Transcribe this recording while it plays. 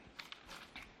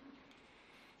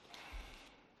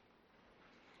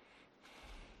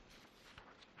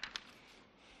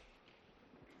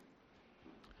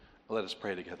Let us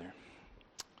pray together.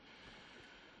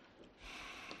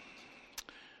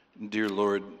 Dear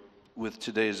Lord, with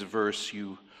today's verse,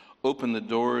 you open the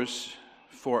doors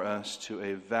for us to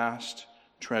a vast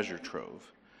treasure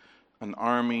trove, an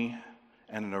army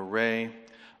and an array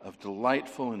of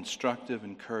delightful, instructive,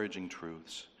 encouraging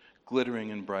truths,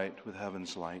 glittering and bright with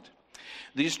heaven's light.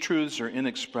 These truths are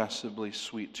inexpressibly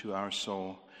sweet to our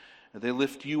soul. They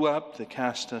lift you up, they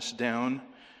cast us down,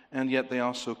 and yet they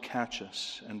also catch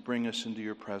us and bring us into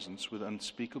your presence with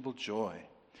unspeakable joy.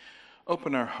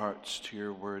 Open our hearts to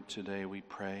your word today, we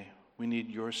pray. We need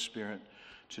your Spirit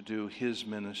to do his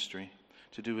ministry,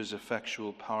 to do his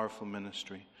effectual, powerful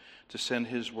ministry, to send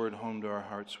his word home to our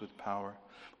hearts with power,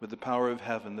 with the power of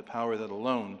heaven, the power that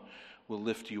alone will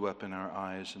lift you up in our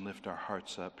eyes and lift our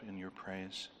hearts up in your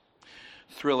praise.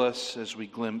 Thrill us as we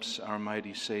glimpse our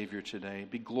mighty Savior today.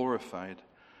 Be glorified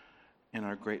in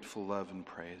our grateful love and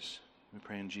praise. We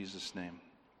pray in Jesus' name.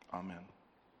 Amen.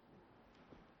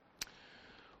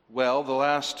 Well, the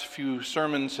last few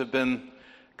sermons have been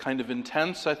kind of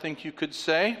intense, I think you could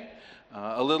say.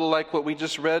 A little like what we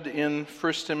just read in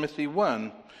 1 Timothy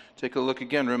 1. Take a look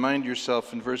again. Remind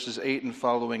yourself in verses 8 and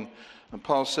following.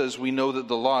 Paul says, "We know that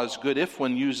the law is good if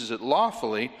one uses it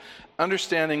lawfully,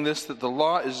 understanding this, that the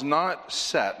law is not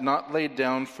set, not laid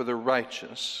down for the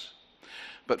righteous,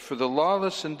 but for the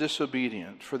lawless and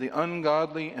disobedient, for the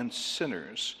ungodly and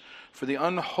sinners, for the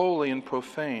unholy and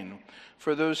profane,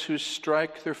 for those who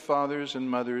strike their fathers and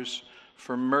mothers,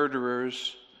 for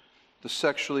murderers, the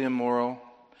sexually immoral,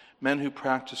 men who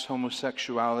practice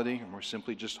homosexuality, or more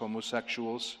simply just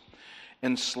homosexuals,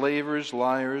 enslavers,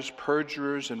 liars,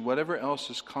 perjurers, and whatever else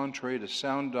is contrary to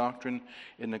sound doctrine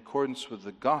in accordance with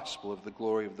the gospel of the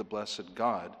glory of the blessed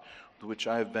God, with which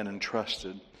I have been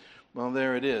entrusted." Well,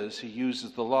 there it is. He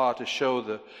uses the law to show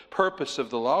the purpose of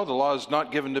the law. The law is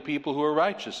not given to people who are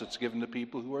righteous. It's given to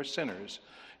people who are sinners.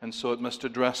 And so it must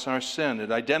address our sin.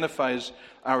 It identifies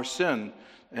our sin.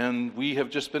 And we have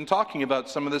just been talking about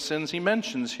some of the sins he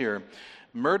mentions here.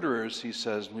 Murderers, he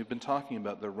says, and we've been talking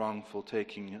about the wrongful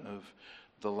taking of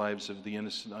the lives of the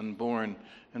innocent unborn.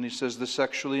 And he says the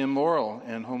sexually immoral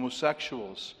and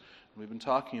homosexuals. We've been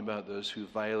talking about those who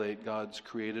violate God's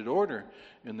created order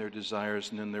in their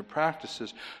desires and in their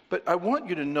practices. But I want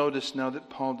you to notice now that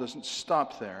Paul doesn't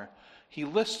stop there. He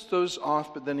lists those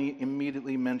off, but then he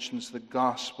immediately mentions the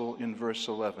gospel in verse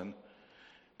 11,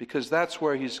 because that's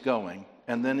where he's going.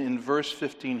 And then in verse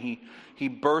 15, he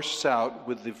bursts out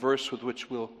with the verse with which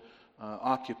we'll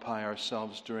occupy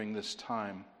ourselves during this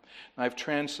time. I've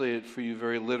translated for you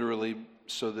very literally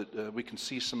so that we can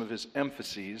see some of his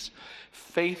emphases.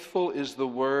 "Faithful is the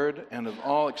word, and of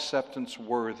all acceptance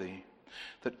worthy,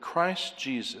 that Christ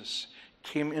Jesus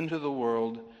came into the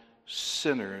world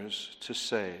sinners to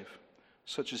save,"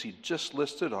 such as he just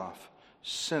listed off,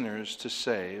 sinners to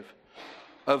save,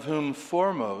 "of whom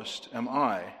foremost am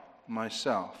I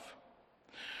myself."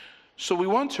 So we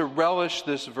want to relish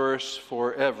this verse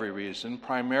for every reason.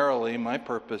 Primarily, my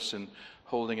purpose in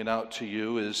holding it out to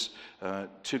you is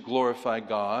to glorify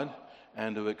God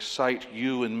and to excite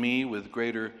you and me with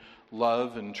greater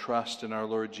love and trust in our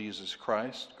Lord Jesus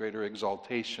Christ, greater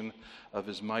exaltation of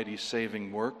his mighty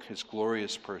saving work, his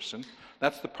glorious person.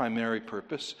 That's the primary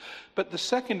purpose. But the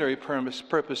secondary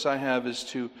purpose I have is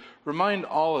to remind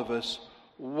all of us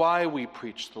why we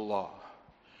preach the law.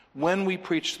 When we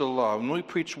preach the law, when we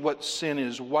preach what sin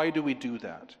is, why do we do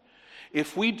that?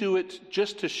 If we do it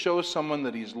just to show someone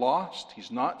that he's lost,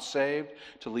 he's not saved,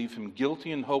 to leave him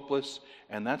guilty and hopeless,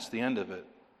 and that's the end of it,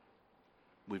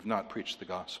 we've not preached the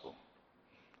gospel.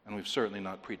 And we've certainly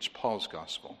not preached Paul's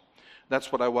gospel. That's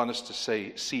what I want us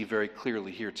to see very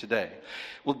clearly here today.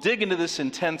 We'll dig into this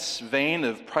intense vein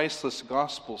of priceless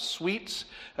gospel sweets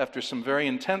after some very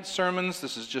intense sermons.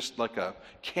 This is just like a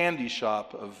candy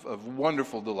shop of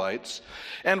wonderful delights.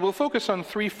 And we'll focus on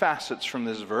three facets from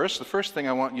this verse. The first thing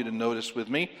I want you to notice with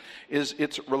me is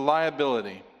its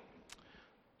reliability.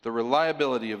 The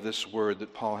reliability of this word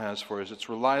that Paul has for us, its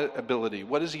reliability.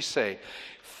 What does he say?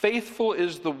 Faithful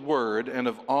is the word, and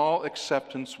of all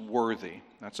acceptance worthy.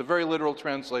 That's a very literal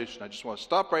translation. I just want to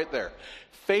stop right there.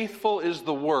 Faithful is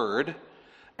the word,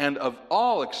 and of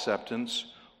all acceptance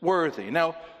worthy.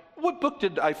 Now, what book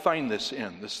did I find this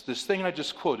in? This thing I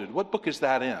just quoted. What book is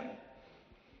that in?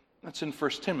 That's in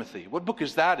 1 Timothy. What book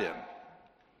is that in?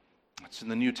 It's in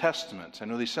the New Testament. I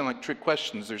know these sound like trick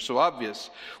questions. They're so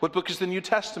obvious. What book is the New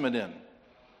Testament in?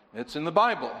 It's in the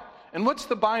Bible. And what's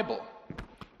the Bible?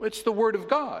 It's the Word of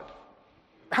God.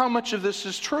 How much of this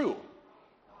is true?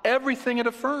 Everything it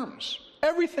affirms.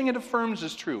 Everything it affirms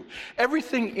is true.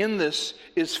 Everything in this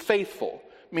is faithful.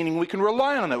 meaning we can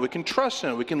rely on it, we can trust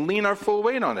in it, we can lean our full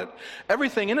weight on it.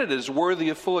 Everything in it is worthy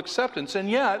of full acceptance. And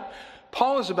yet,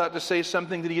 Paul is about to say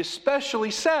something that he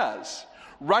especially says.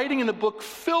 Writing in a book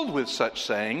filled with such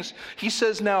sayings, he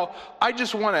says, now, I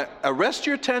just want to arrest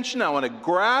your attention, I want to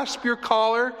grasp your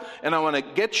collar, and I want to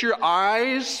get your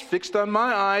eyes fixed on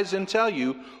my eyes and tell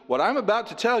you, what I'm about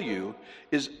to tell you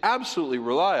is absolutely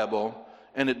reliable,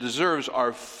 and it deserves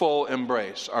our full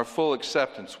embrace, our full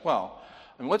acceptance. Well,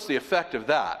 and what's the effect of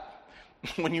that?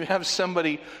 When you have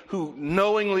somebody who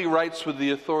knowingly writes with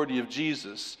the authority of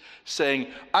Jesus, saying,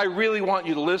 I really want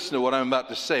you to listen to what I'm about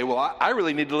to say. Well, I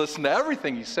really need to listen to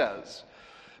everything he says.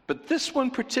 But this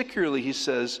one particularly, he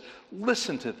says,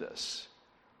 listen to this.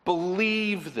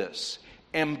 Believe this.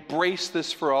 Embrace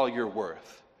this for all you're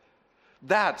worth.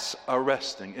 That's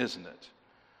arresting, isn't it?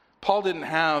 Paul didn't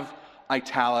have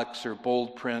italics or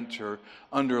bold print or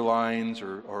underlines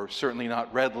or certainly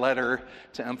not red letter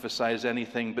to emphasize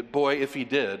anything. But boy, if he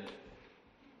did,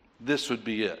 this would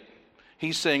be it.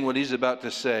 He's saying what he's about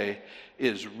to say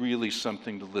is really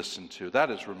something to listen to. That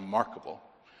is remarkable.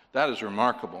 That is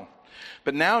remarkable.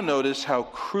 But now notice how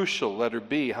crucial, letter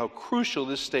B, how crucial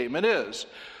this statement is.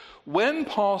 When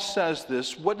Paul says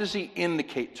this, what does he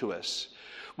indicate to us?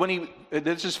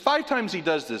 This is 5 times he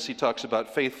does this, he talks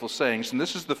about faithful sayings, and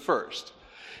this is the first.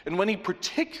 And when he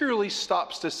particularly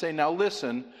stops to say, now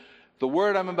listen, the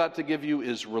word I'm about to give you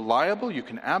is reliable, you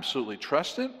can absolutely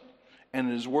trust it,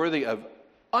 and it is worthy of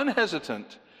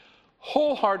unhesitant,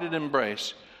 wholehearted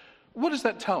embrace. What does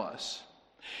that tell us?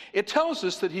 It tells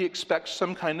us that he expects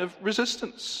some kind of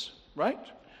resistance, right?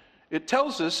 It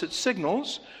tells us, it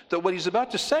signals that what he's about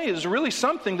to say is really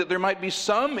something that there might be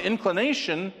some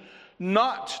inclination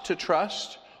not to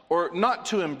trust or not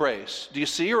to embrace. Do you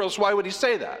see? Or else why would he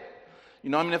say that?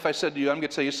 If I said to you, I'm going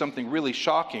to tell you something really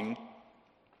shocking.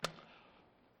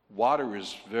 Water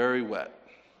is very wet.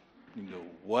 You go,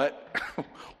 what?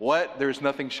 What? There's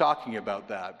nothing shocking about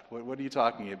that. What are you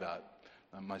talking about?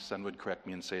 My son would correct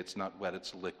me and say it's not wet,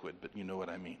 it's liquid, but you know what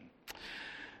I mean.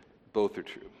 Both are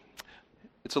true.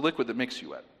 It's a liquid that makes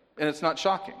you wet, and it's not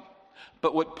shocking.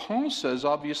 But what Paul says,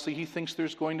 obviously, he thinks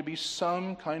there's going to be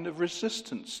some kind of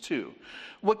resistance too.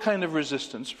 What kind of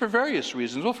resistance? For various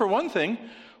reasons. Well, for one thing,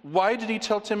 why did he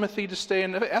tell Timothy to stay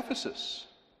in Ephesus?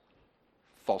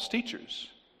 False teachers.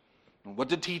 What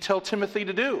did he tell Timothy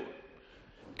to do?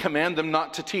 Command them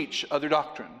not to teach other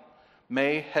doctrine.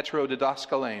 Me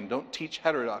heterodidaskalein. Don't teach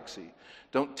heterodoxy.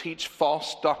 Don't teach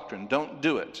false doctrine. Don't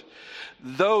do it.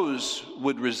 Those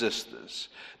would resist this.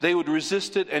 They would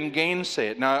resist it and gainsay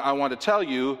it. Now, I want to tell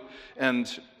you, and,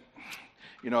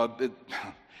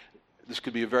 this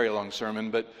could be a very long sermon,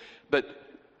 but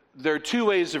there are 2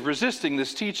 ways of resisting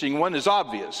this teaching. One is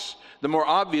obvious. The more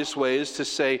obvious way is to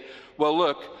say, well,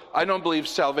 look, I don't believe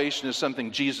salvation is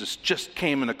something Jesus just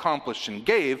came and accomplished and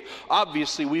gave.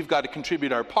 Obviously, we've got to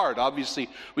contribute our part. Obviously,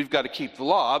 we've got to keep the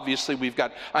law. Obviously,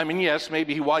 yes,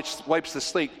 maybe he wipes the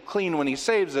slate clean when he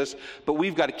saves us, but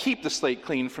we've got to keep the slate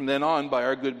clean from then on by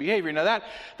our good behavior. Now,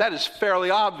 that is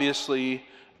fairly obviously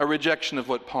a rejection of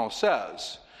what Paul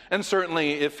says. And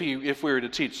certainly, if we were to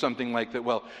teach something like that,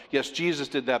 well, yes, Jesus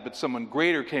did that, but someone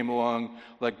greater came along,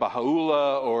 like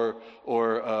Baha'u'llah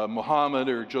or Muhammad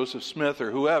or Joseph Smith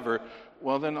or whoever,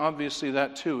 well, then obviously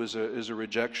that too is a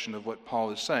rejection of what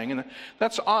Paul is saying. And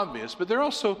that's obvious, but there are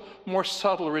also more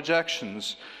subtle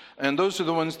rejections. And those are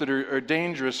the ones that are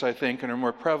dangerous, I think, and are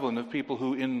more prevalent of people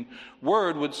who in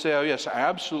word would say, oh yes, I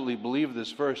absolutely believe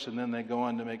this verse, and then they go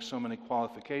on to make so many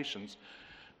qualifications.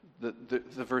 The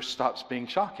verse stops being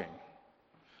shocking.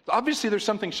 Obviously, there's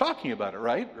something shocking about it,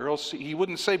 right? Or else he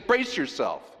wouldn't say, brace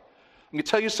yourself. I'm going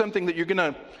to tell you something that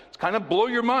it's kind of blow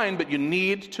your mind, but you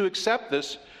need to accept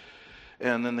this.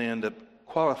 And then they end up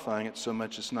qualifying it so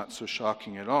much it's not so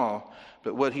shocking at all.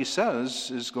 But what he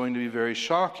says is going to be very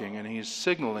shocking, and he's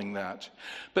signaling that.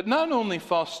 But not only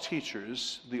false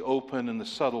teachers, the open and the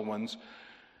subtle ones,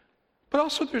 but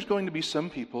also there's going to be some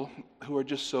people who are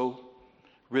just so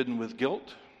ridden with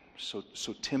guilt, so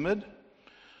timid,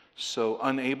 so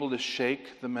unable to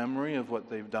shake the memory of what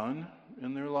they've done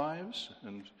in their lives,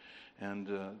 and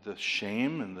the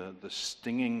shame and the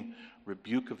stinging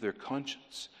rebuke of their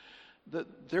conscience, that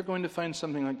they're going to find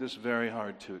something like this very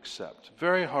hard to accept.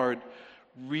 Very hard,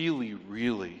 really,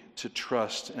 really, to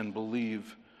trust and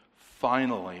believe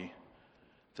finally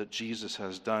that Jesus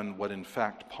has done what in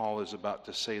fact Paul is about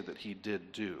to say that he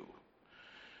did do.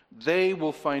 They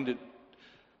will find it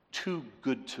too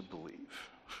good to believe.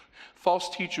 False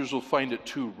teachers will find it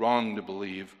too wrong to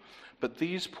believe, but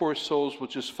these poor souls will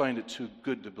just find it too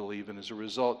good to believe, and as a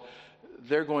result,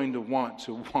 they're going to want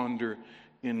to wander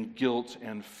in guilt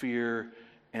and fear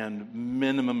and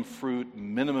minimum fruit,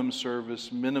 minimum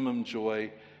service, minimum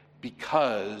joy,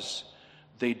 because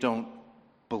they don't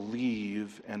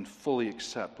believe and fully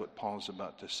accept what Paul's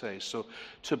about to say. So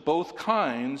to both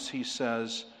kinds, he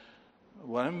says,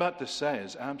 what I'm about to say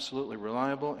is absolutely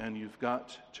reliable, and you've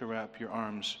got to wrap your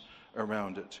arms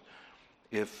around it.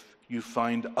 If you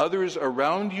find others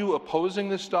around you opposing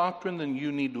this doctrine, then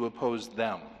you need to oppose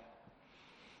them.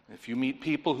 If you meet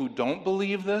people who don't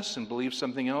believe this and believe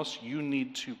something else, you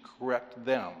need to correct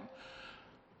them.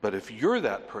 But if you're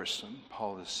that person,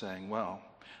 Paul is saying, well,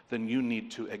 then you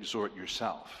need to exhort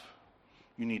yourself.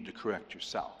 You need to correct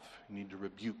yourself. You need to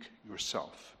rebuke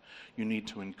yourself. You need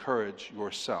to encourage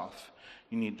yourself.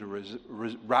 You need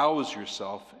to rouse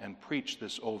yourself and preach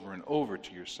this over and over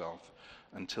to yourself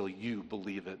until you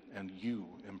believe it and you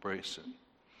embrace it.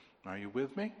 Are you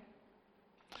with me?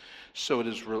 So it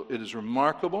is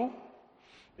remarkable.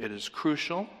 It is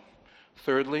crucial.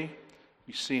 Thirdly,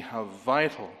 we see how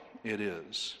vital it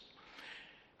is.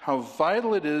 How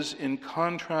vital it is in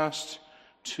contrast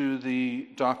to the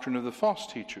doctrine of the false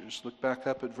teachers. Look back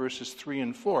up at verses 3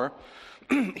 and 4.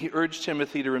 He urged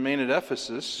Timothy to remain at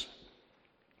Ephesus,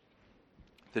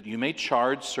 that you may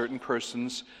charge certain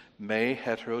persons me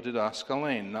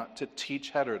heterodidaskalein, not to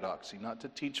teach heterodoxy, not to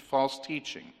teach false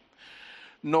teaching,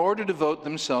 nor to devote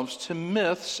themselves to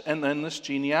myths and endless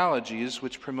genealogies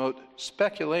which promote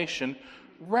speculation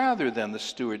rather than the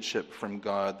stewardship from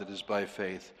God that is by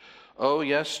faith. Oh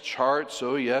yes, charts,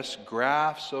 oh yes,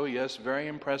 graphs, oh yes, very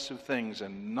impressive things,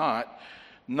 and not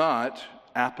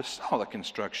apostolic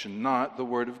instruction, not the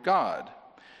Word of God.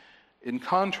 In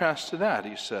contrast to that,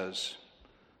 he says,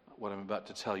 what I'm about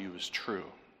to tell you is true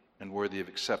and worthy of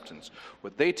acceptance.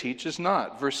 What they teach is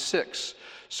not. Verse 6,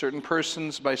 certain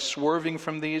persons by swerving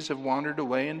from these have wandered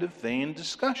away into vain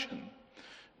discussion.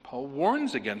 Paul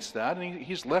warns against that, and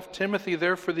he's left Timothy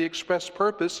there for the express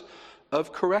purpose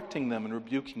of correcting them and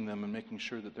rebuking them and making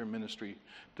sure that their ministry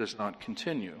does not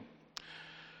continue.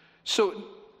 So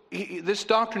this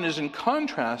doctrine is in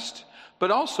contrast, but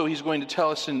also he's going to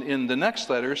tell us in the next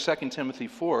letter, 2 Timothy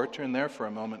 4, turn there for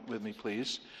a moment with me,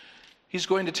 please. He's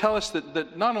going to tell us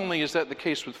that not only is that the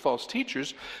case with false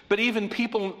teachers, but even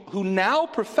people who now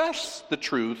profess the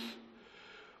truth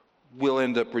will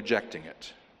end up rejecting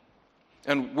it.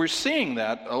 And we're seeing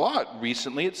that a lot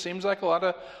recently. It seems like a lot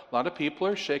of people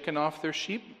are shaking off their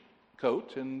sheep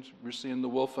coat, and we're seeing the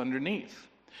wolf underneath.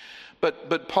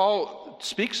 But Paul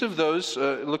speaks of those.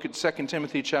 Look at 2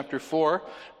 Timothy chapter 4,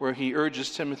 where he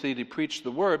urges Timothy to preach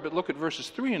the word. But look at verses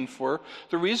 3 and 4.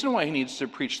 The reason why he needs to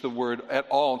preach the word at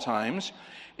all times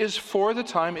is for the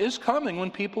time is coming when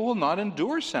people will not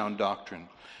endure sound doctrine.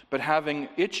 But having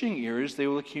itching ears, they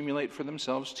will accumulate for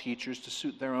themselves teachers to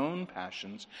suit their own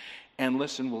passions, and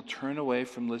will turn away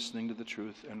from listening to the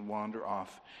truth and wander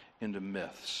off into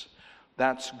myths.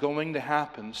 That's going to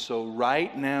happen. So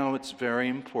right now it's very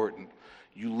important.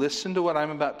 You listen to what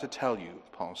I'm about to tell you,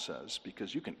 Paul says,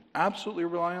 because you can absolutely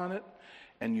rely on it,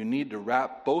 and you need to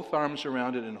wrap both arms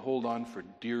around it and hold on for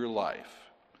dear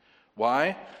life.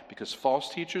 Why? Because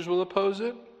false teachers will oppose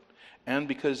it, and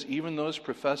because even those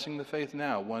professing the faith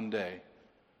now, one day,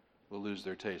 will lose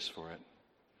their taste for it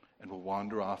and will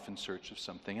wander off in search of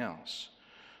something else.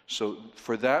 So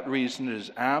for that reason, it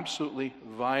is absolutely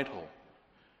vital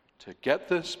to get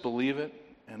this, believe it,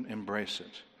 and embrace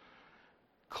it.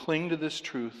 Cling to this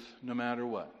truth no matter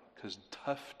what, because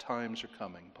tough times are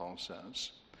coming, Paul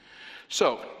says.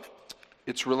 So,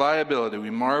 its reliability. We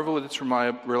marvel at its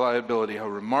reliability, how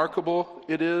remarkable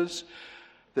it is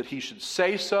that he should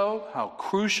say so, how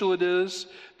crucial it is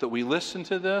that we listen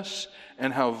to this,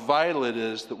 and how vital it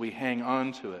is that we hang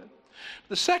on to it.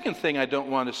 The second thing I don't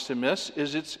want us to miss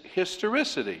is its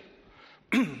historicity.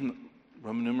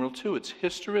 Roman numeral 2, it's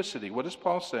historicity. What does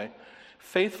Paul say?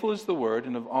 Faithful is the word,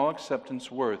 and of all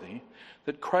acceptance worthy,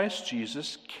 that Christ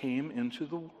Jesus came into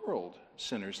the world,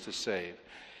 sinners to save.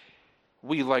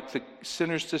 We like the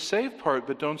sinners to save part,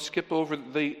 but don't skip over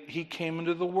he came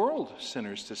into the world,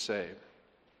 sinners to save.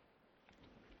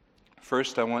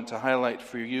 First, I want to highlight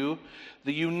for you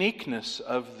the uniqueness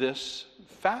of this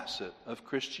facet of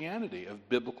Christianity, of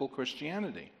biblical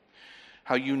Christianity.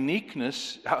 How unique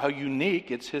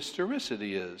its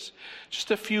historicity is. Just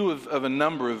a few of a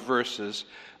number of verses.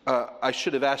 I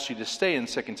should have asked you to stay in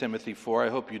 2 Timothy 4. I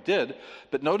hope you did.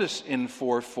 But notice in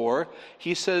 4:4,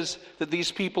 he says that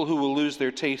these people who will lose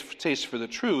their taste for the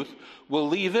truth will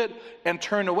leave it and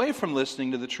turn away from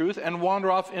listening to the truth and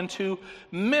wander off into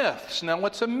myths. Now,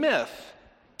 what's a myth?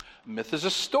 A myth is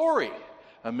a story.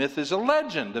 A myth is a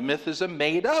legend. A myth is a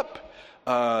made-up,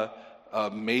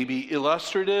 maybe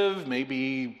illustrative,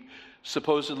 maybe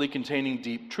supposedly containing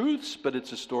deep truths, but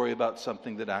it's a story about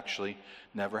something that actually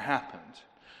never happened.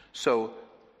 So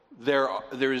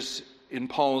there's, in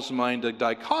Paul's mind, a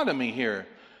dichotomy here,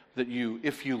 that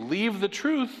if you leave the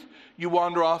truth, you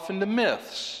wander off into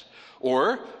myths.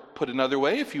 Or, put another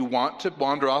way, if you want to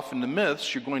wander off into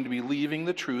myths, you're going to be leaving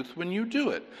the truth when you do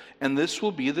it. And this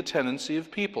will be the tendency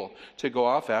of people, to go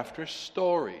off after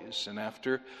stories and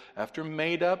after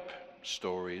made-up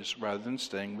stories rather than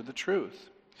staying with the truth.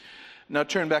 Now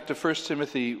turn back to 1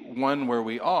 Timothy 1 where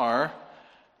we are,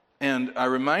 and I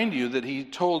remind you that he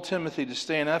told Timothy to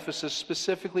stay in Ephesus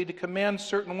specifically to command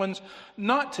certain ones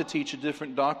not to teach a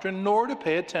different doctrine, nor to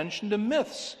pay attention to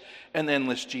myths and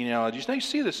endless genealogies. Now you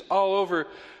see this all over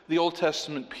the Old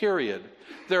Testament period.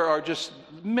 There are just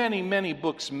many, many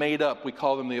books made up. We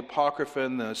call them the Apocrypha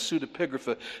and the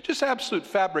Pseudepigrapha, just absolute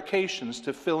fabrications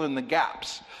to fill in the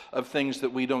gaps of things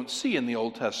that we don't see in the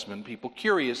Old Testament. People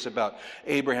curious about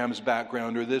Abraham's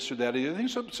background or this or that or the other thing.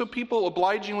 So people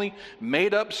obligingly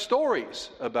made up stories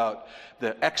about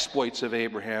the exploits of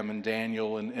Abraham and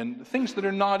Daniel and things that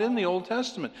are not in the Old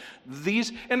Testament.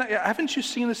 And haven't you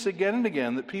seen this again and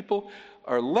again, that people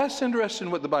are less interested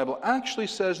in what the Bible actually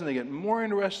says, and they get more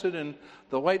interested in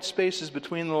the white spaces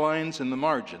between the lines and the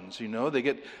margins. They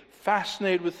get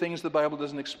fascinated with things the Bible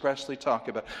doesn't expressly talk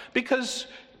about. Because,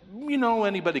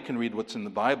 anybody can read what's in the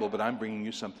Bible, but I'm bringing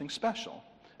you something special.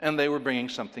 And they were bringing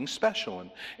something special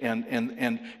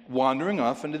and wandering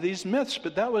off into these myths.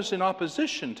 But that was in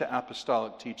opposition to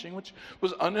apostolic teaching, which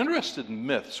was uninterested in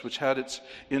myths, which had its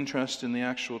interest in the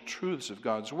actual truths of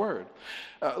God's Word.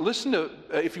 Listen to,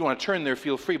 if you want to turn there,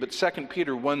 feel free, but 2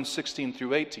 Peter 1, 16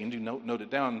 through 18, do note it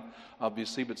down,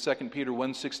 obviously, but 2 Peter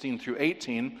 1, 16 through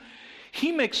 18,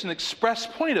 he makes an express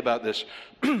point about this.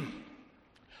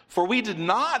 For we did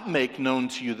not make known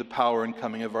to you the power and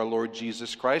coming of our Lord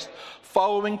Jesus Christ,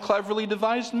 following cleverly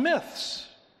devised myths.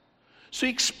 So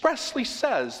he expressly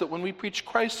says that when we preach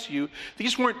Christ to you,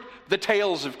 these weren't the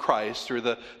tales of Christ or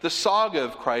the saga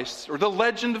of Christ or the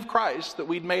legend of Christ that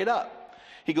we'd made up.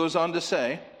 He goes on to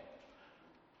say,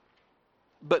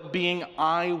 but being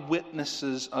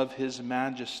eyewitnesses of his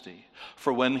majesty.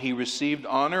 For when he received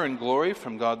honor and glory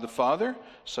from God the Father,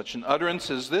 such an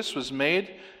utterance as this was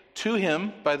made to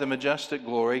him by the majestic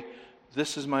glory,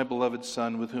 this is my beloved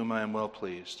Son with whom I am well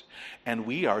pleased. And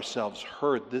we ourselves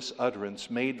heard this utterance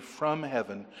made from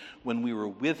heaven when we were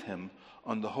with him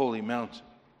on the holy mountain.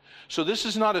 So this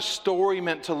is not a story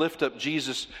meant to lift up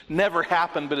Jesus. Never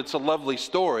happened, but it's a lovely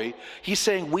story. He's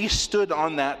saying we stood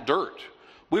on that dirt.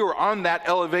 We were on that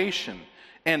elevation.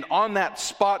 And on that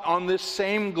spot on this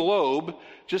same globe,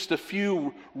 just a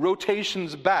few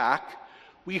rotations back,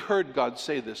 we heard God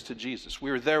say this to Jesus.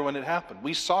 We were there when it happened.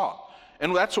 We saw.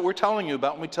 And that's what we're telling you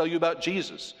about when we tell you about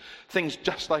Jesus. Things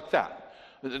just like that.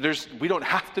 We don't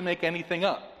have to make anything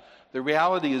up. The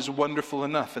reality is wonderful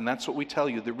enough, and that's what we tell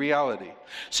you, the reality.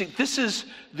 See, this is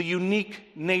the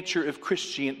unique nature of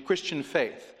Christian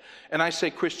faith. And I say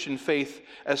Christian faith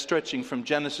as stretching from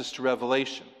Genesis to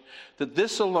Revelation. That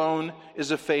this alone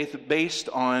is a faith based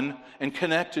on and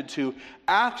connected to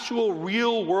actual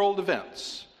real-world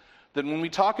events. That when we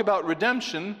talk about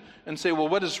redemption and say, well,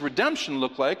 what does redemption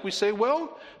look like? We say,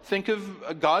 well, think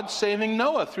of God saving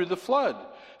Noah through the flood.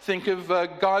 Think of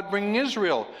God bringing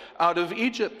Israel out of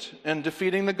Egypt and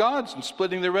defeating the gods and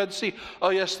splitting the Red Sea. Oh,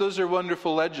 yes, those are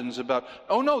wonderful legends about...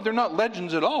 Oh, no, they're not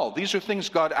legends at all. These are things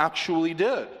God actually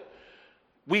did.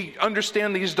 We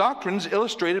understand these doctrines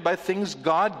illustrated by things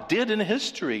God did in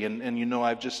history. And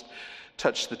I've just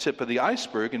touched the tip of the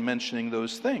iceberg in mentioning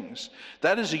those things.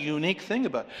 That is a unique thing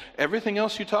about it. Everything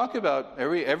else you talk about,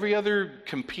 every other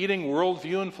competing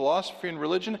worldview and philosophy and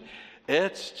religion,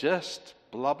 it's just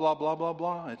blah, blah, blah, blah,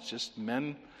 blah. It's just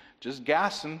men just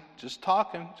gassing, just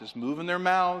talking, just moving their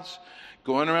mouths,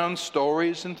 going around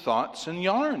stories and thoughts and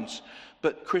yarns.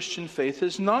 But Christian faith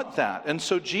is not that. And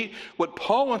so what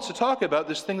Paul wants to talk about,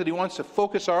 this thing that he wants to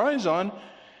focus our eyes on,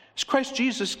 is Christ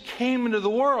Jesus came into the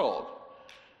world.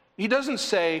 He doesn't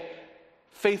say,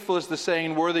 faithful is the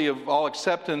saying, worthy of all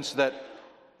acceptance, that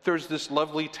there's this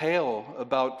lovely tale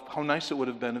about how nice it would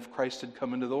have been if Christ had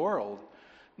come into the world.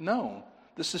 No,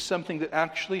 this is something that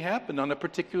actually happened on a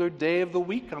particular day of the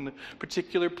week, on a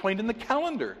particular point in the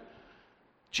calendar.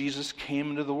 Jesus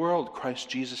came into the world. Christ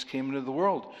Jesus came into the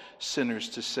world, sinners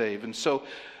to save. And so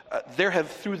there have,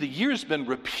 through the years, been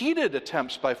repeated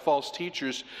attempts by false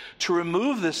teachers to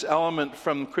remove this element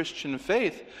from Christian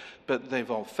faith, but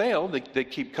they've all failed. They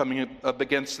keep coming up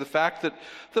against the fact that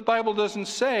the Bible doesn't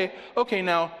say, okay,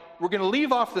 now we're going to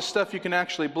leave off the stuff you can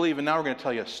actually believe, and now we're going to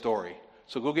tell you a story.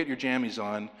 So go get your jammies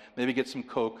on, maybe get some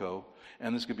cocoa,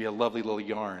 and this could be a lovely little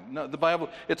yarn. No, the Bible,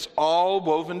 it's all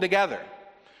woven together.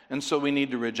 And so we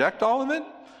need to reject all of it,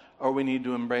 or we need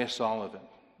to embrace all of it,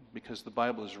 because the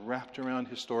Bible is wrapped around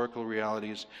historical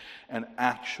realities and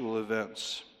actual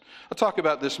events. I'll talk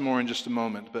about this more in just a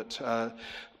moment, but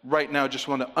right now I just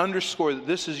want to underscore that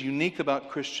this is unique about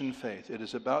Christian faith. It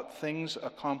is about things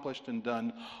accomplished and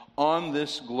done on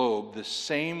this globe, the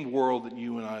same world that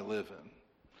you and I live in.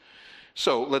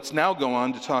 So let's now go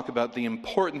on to talk about the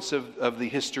importance of the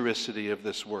historicity of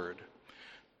this word.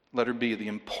 Letter B, the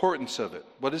importance of it.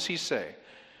 What does he say?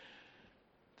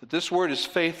 That this word is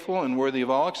faithful and worthy of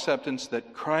all acceptance,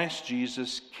 that Christ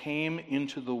Jesus came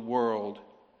into the world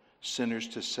sinners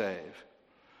to save.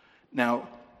 Now,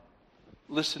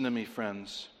 listen to me,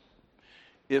 friends.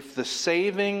 If the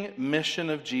saving mission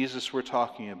of Jesus we're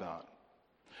talking about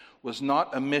was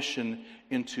not a mission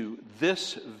into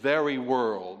this very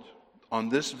world, on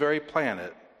this very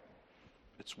planet,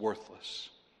 it's worthless.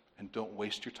 And don't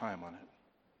waste your time on it.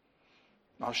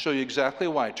 I'll show you exactly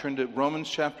why. Turn to Romans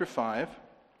chapter 5.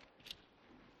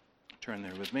 Turn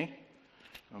there with me.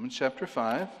 Romans chapter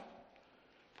 5.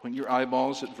 Point your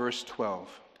eyeballs at verse 12.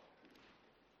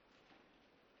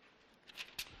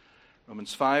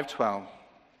 Romans 5:12.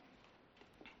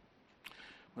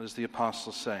 What does the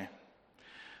apostle say?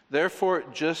 Therefore,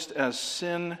 just as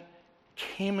sin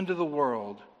came into the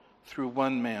world through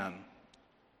one man,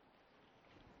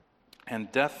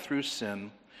 and death through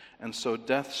sin, and so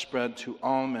death spread to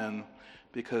all men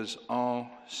because all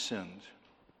sinned.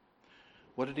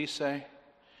 What did he say?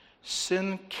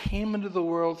 Sin came into the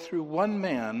world through one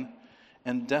man,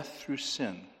 and death through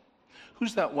sin.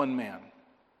 Who's that one man?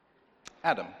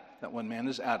 Adam. That one man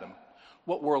is Adam.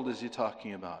 What world is he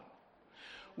talking about?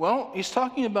 Well, he's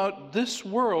talking about this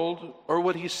world, or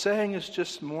what he's saying is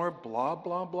just more blah,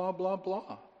 blah, blah, blah,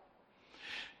 blah.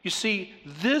 You see,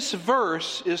 this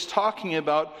verse is talking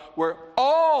about where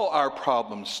all our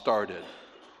problems started.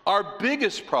 Our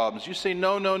biggest problems. You say,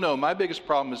 no, my biggest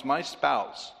problem is my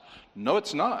spouse. No,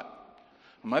 it's not.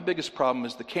 My biggest problem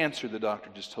is the cancer the doctor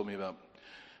just told me about.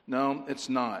 No, it's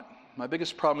not. My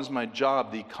biggest problem is my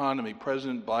job, the economy,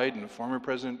 President Biden, former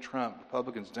President Trump,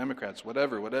 Republicans, Democrats,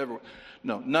 whatever.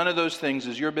 No, none of those things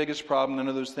is your biggest problem. None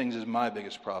of those things is my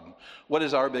biggest problem. What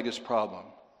is our biggest problem?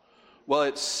 Well,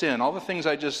 it's sin. All the things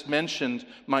I just mentioned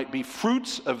might be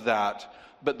fruits of that,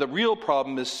 but the real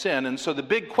problem is sin. And so the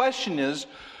big question is,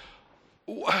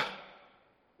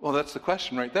 well, that's the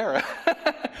question right there.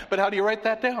 But how do you write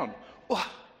that down? Well,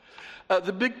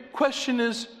 the big question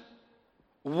is,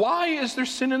 why is there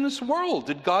sin in this world?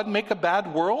 Did God make a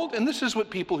bad world? And this is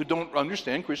what people who don't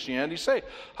understand Christianity say.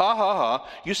 Ha, ha, ha.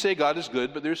 You say God is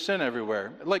good, but there's sin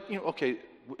everywhere. Like, okay,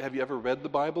 have you ever read the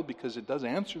Bible? Because it does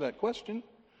answer that question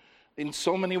in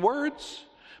so many words.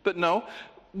 But no.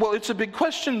 Well, it's a big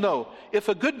question, though. If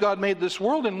a good God made this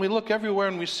world and we look everywhere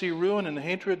and we see ruin and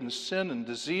hatred and sin and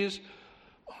disease,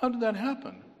 how did that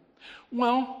happen?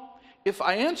 Well, if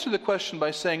I answer the question by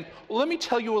saying, well, let me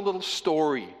tell you a little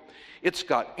story. It's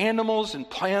got animals and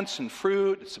plants and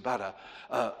fruit. It's about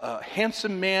a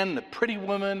handsome man and a pretty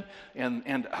woman and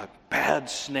a bad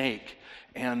snake.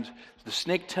 And the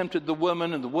snake tempted the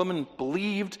woman, and the woman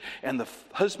believed, and the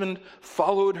husband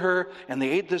followed her, and they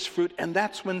ate this fruit, and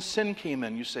that's when sin came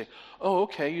in. You say, oh,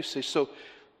 okay. You say, so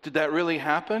did that really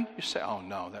happen? You say, oh,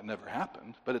 no, that never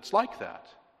happened, but it's like that.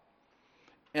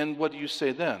 And what do you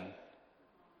say then?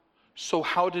 So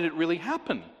how did it really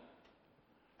happen?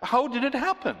 How did it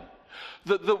happen?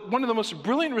 One of the most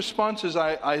brilliant responses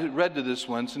I read to this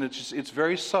once, and it's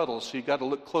very subtle, so you've got to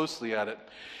look closely at it.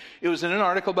 It was in an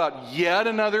article about yet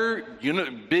another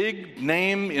big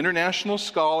name international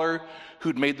scholar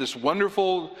who'd made this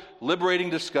wonderful,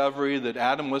 liberating discovery that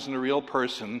Adam wasn't a real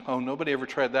person. Oh, nobody ever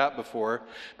tried that before.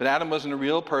 But Adam wasn't a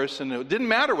real person. It didn't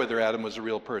matter whether Adam was a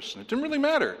real person. It didn't really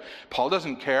matter. Paul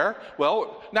doesn't care.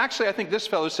 Well, actually, I think this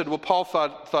fellow said, well, Paul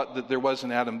thought that there was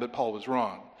an Adam, but Paul was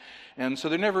wrong. And so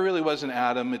there never really was an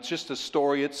Adam. It's just a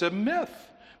story. It's a myth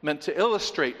meant to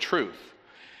illustrate truth.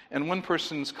 And one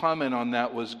person's comment on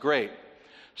that was, great.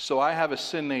 So I have a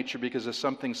sin nature because of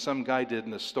something some guy did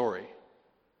in the story.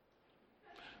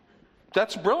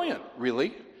 That's brilliant,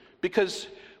 really. Because,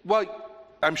 well,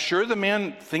 I'm sure the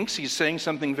man thinks he's saying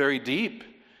something very deep.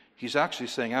 He's actually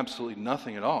saying absolutely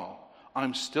nothing at all.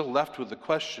 I'm still left with the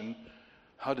question,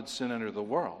 how did sin enter the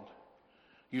world?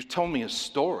 You told me a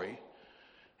story.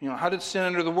 How did sin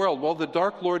enter the world? Well, the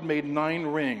Dark Lord made 9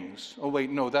 rings. Oh, wait,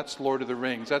 no, that's Lord of the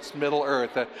Rings. That's Middle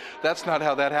Earth. That's not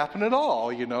how that happened at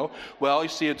all, Well, you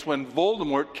see, it's when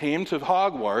Voldemort came to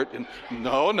Hogwarts, and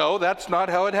no, that's not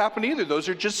how it happened either. Those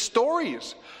are just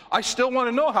stories. I still want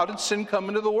to know, how did sin come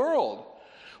into the world?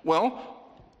 Well,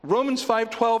 Romans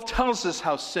 5:12 tells us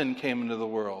how sin came into the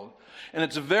world. And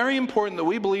it's very important that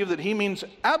we believe that he means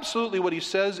absolutely what he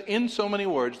says in so many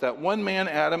words, that one man,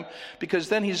 Adam, because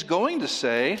then he's going to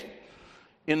say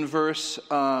in verse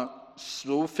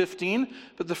 15,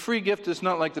 but the free gift is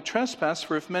not like the trespass,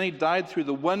 for if many died through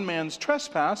the one man's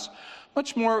trespass,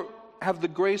 much more have the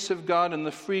grace of God and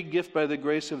the free gift by the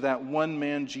grace of that one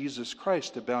man, Jesus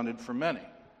Christ, abounded for many.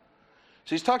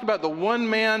 So he's talking about the one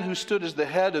man who stood as the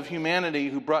head of humanity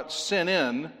who brought sin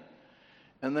in,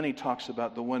 and then he talks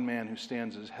about the one man who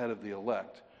stands as head of the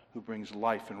elect who brings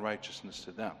life and righteousness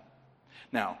to them.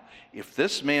 Now, if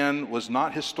this man was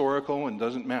not historical and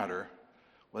doesn't matter,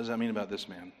 what does that mean about this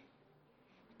man?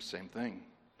 Same thing.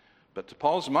 But to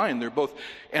Paul's mind, they're both,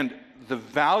 and the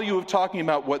value of talking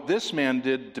about what this man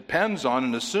did depends on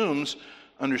and assumes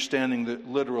understanding the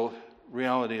literal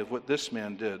reality of what this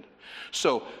man did.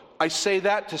 So I say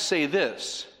that to say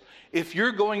this. If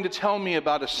you're going to tell me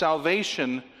about a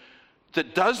salvation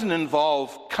that doesn't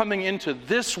involve coming into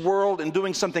this world and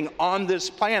doing something on this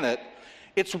planet,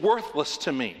 it's worthless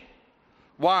to me.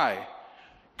 Why?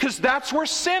 Because that's where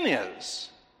sin is.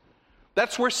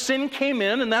 That's where sin came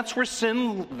in, and that's where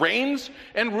sin reigns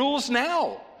and rules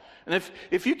now. And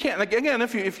if you can't, again,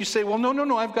 if you say, well,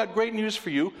 no, I've got great news for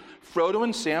you. Frodo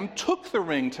and Sam took the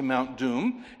ring to Mount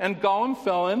Doom, and Gollum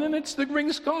fell in, and the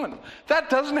ring's gone. That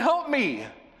doesn't help me.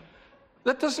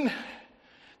 That doesn't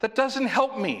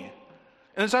help me.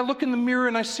 And as I look in the mirror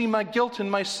and I see my guilt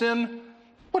and my sin,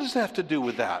 what does that have to do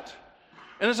with that?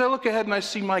 And as I look ahead and I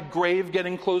see my grave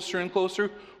getting closer and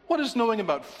closer, what does knowing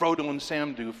about Frodo and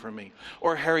Sam do for me?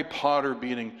 Or Harry Potter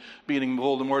beating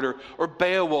Voldemort, or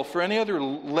Beowulf, or any other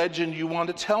legend you want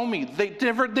to tell me? They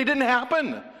didn't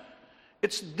happen.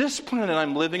 It's this planet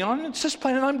I'm living on, and it's this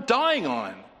planet I'm dying on.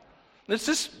 And it's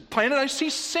this planet I see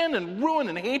sin and ruin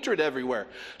and hatred everywhere.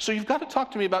 So you've got to talk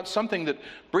to me about something that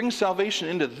brings salvation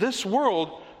into this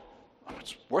world. Oh,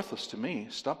 it's worthless to me.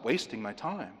 Stop wasting my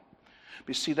time. But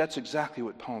you see, that's exactly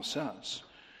what Paul says.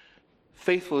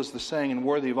 Faithful is the saying and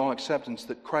worthy of all acceptance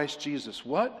that Christ Jesus,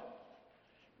 what?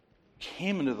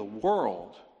 Came into the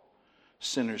world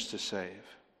sinners to save.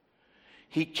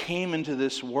 He came into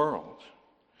this world.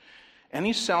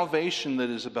 Any salvation that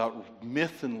is about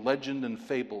myth and legend and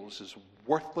fables is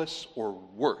worthless or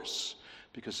worse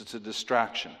because it's a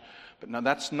distraction. But now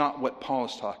that's not what Paul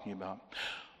is talking about.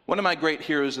 One of my great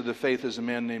heroes of the faith is a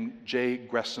man named J.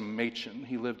 Gresham Machen.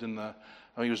 He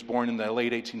was born in the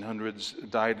late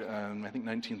 1800s, died in, I think,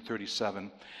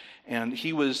 1937. And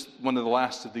he was one of the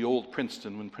last of the old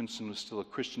Princeton, when Princeton was still a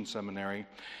Christian seminary.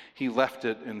 He left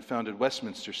it and founded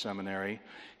Westminster Seminary.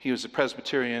 He was a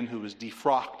Presbyterian who was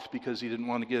defrocked because he didn't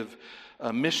want to give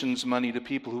missions money to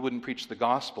people who wouldn't preach the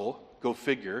gospel. Go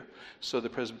figure. So the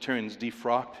Presbyterians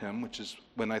defrocked him, which is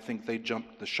when I think they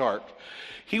jumped the shark.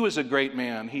 He was a great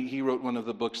man. He wrote one of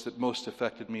the books that most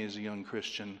affected me as a young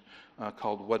Christian,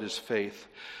 called What is Faith?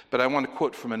 But I want to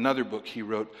quote from another book he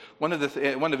wrote. One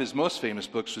of his most famous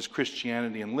books was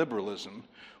Christianity and Liberalism,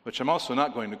 which I'm also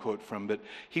not going to quote from, but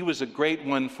he was a great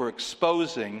one for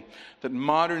exposing that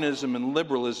modernism and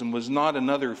liberalism was not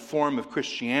another form of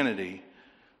Christianity.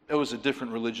 It was a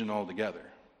different religion altogether.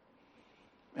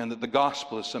 And that the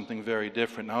gospel is something very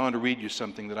different. Now, I want to read you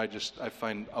something that I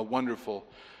find a wonderful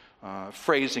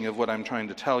phrasing of what I'm trying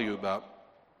to tell you about.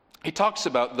 He talks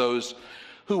about those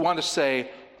who want to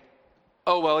say,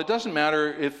 oh, well, it doesn't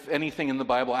matter if anything in the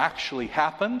Bible actually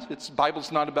happened. The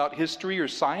Bible's not about history or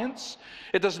science.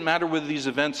 It doesn't matter whether these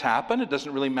events happen. It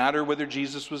doesn't really matter whether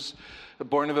Jesus was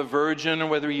born of a virgin or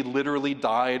whether he literally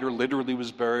died or literally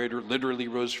was buried or literally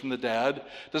rose from the dead.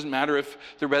 It doesn't matter if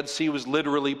the Red Sea was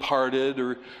literally parted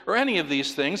or any of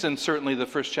these things, and certainly the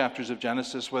first chapters of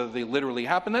Genesis, whether they literally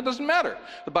happened, that doesn't matter.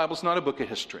 The Bible's not a book of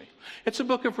history. It's a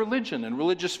book of religion and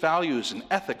religious values and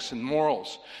ethics and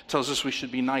morals. It tells us we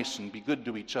should be nice and be good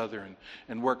to each other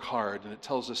and work hard, and it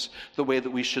tells us the way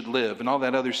that we should live, and all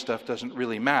that other stuff doesn't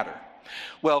really matter.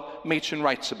 Well, Machen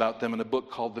writes about them in a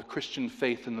book called The Christian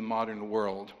Faith in the Modern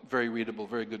World. Very readable,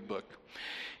 very good book.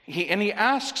 He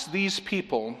asks these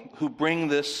people who bring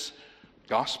this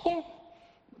gospel,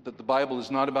 that the Bible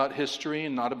is not about history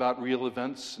and not about real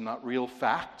events and not real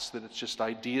facts, that it's just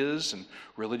ideas and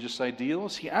religious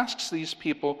ideals. He asks these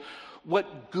people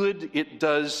what good it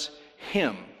does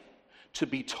him to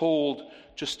be told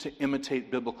just to imitate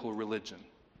biblical religion.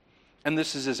 And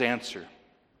this is his answer.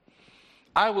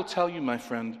 I will tell you, my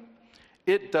friend,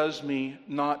 it does me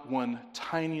not one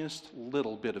tiniest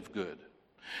little bit of good.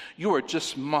 You are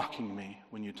just mocking me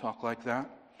when you talk like that.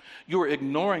 You are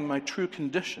ignoring my true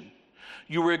condition.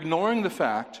 You are ignoring the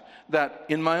fact that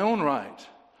in my own right,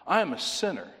 I am a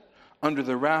sinner under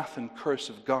the wrath and curse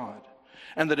of God.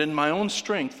 and that in my own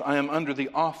strength I am under the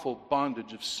awful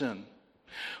bondage of sin.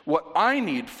 What I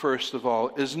need, first of all,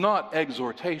 is not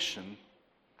exhortation,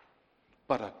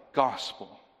 but a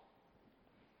gospel.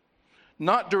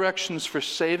 Not directions for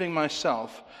saving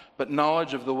myself, but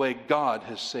knowledge of the way God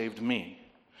has saved me.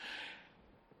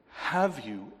 Have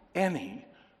you any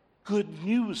good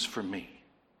news for me?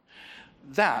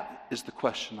 That is the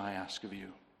question I ask of you.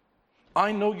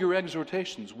 I know your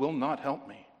exhortations will not help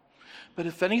me. But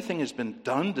if anything has been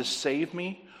done to save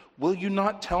me, will you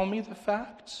not tell me the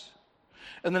facts?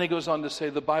 And then he goes on to say,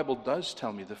 the Bible does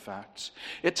tell me the facts.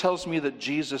 It tells me that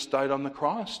Jesus died on the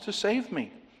cross to save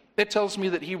me. It tells me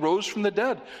that he rose from the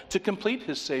dead to complete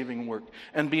his saving work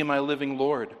and be my living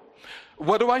Lord.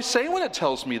 What do I say when it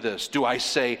tells me this? Do I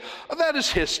say, oh, that is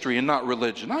history and not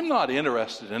religion? I'm not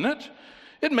interested in it.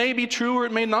 It may be true or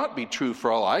it may not be true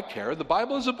for all I care. The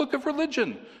Bible is a book of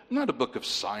religion, not a book of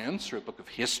science or a book of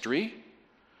history.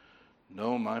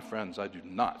 No, my friends, I do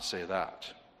not say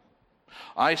that.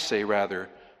 I say rather,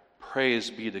 praise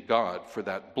be to God for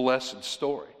that blessed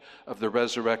story of the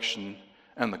resurrection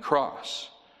and the cross.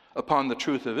 Upon the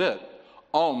truth of it,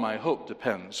 all my hope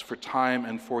depends for time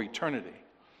and for eternity.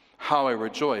 How I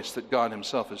rejoice that God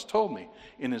himself has told me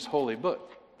in his holy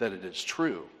book that it is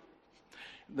true.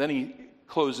 Then he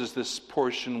closes this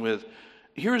portion with,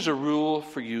 here's a rule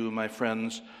for you, my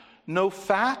friends. No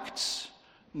facts,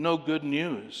 no good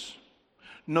news.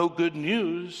 No good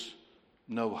news,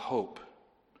 no hope.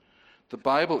 The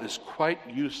Bible is quite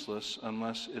useless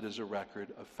unless it is a record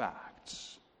of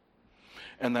facts.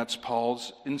 And that's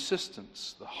Paul's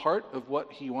insistence. The heart of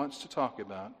what he wants to talk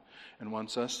about and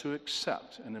wants us to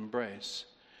accept and embrace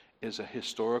is a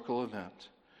historical event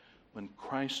when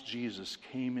Christ Jesus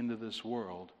came into this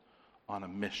world on a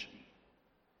mission.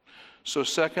 So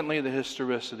secondly, the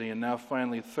historicity, and now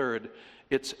finally third,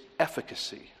 its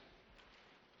efficacy.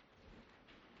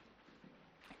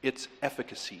 Its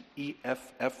efficacy,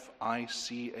 E-F-F-I-C-A-C-Y.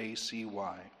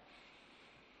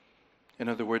 In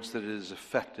other words, that it is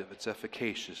effective, it's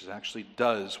efficacious, it actually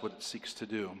does what it seeks to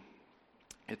do.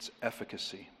 Its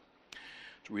efficacy.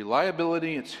 Its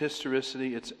reliability, its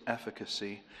historicity, its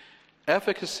efficacy.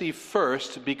 Efficacy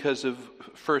first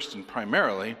and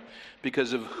primarily,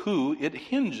 because of who it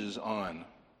hinges on.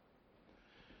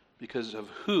 Because of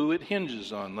who it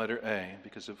hinges on, letter A.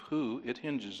 Because of who it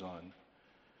hinges on.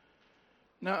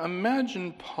 Now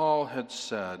imagine Paul had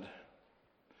said,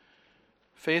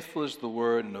 faithful is the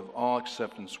word and of all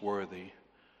acceptance worthy,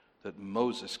 that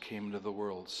Moses came into the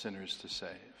world sinners to save.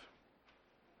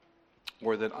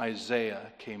 Or that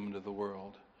Isaiah came into the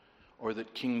world. Or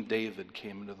that King David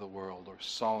came into the world. Or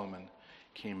Solomon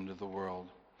came into the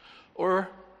world. Or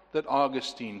that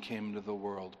Augustine came into the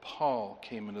world. Paul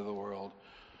came into the world.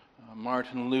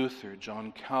 Martin Luther,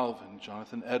 John Calvin,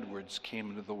 Jonathan Edwards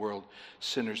came into the world,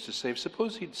 sinners to save.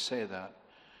 Suppose he'd say that.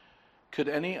 Could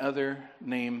any other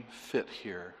name fit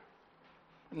here?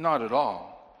 Not at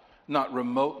all. Not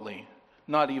remotely.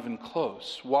 Not even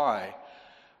close. Why?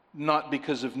 Not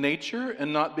because of nature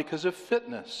and not because of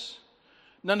fitness.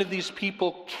 None of these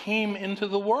people came into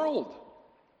the world.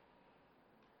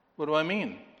 What do I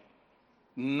mean?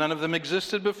 None of them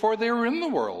existed before they were in the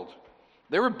world.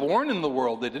 They were born in the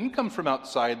world. They didn't come from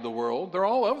outside the world. They're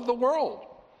all of the world.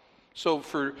 So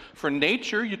for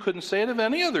nature, you couldn't say it of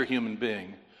any other human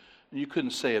being. And you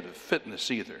couldn't say it of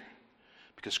fitness either.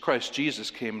 Because Christ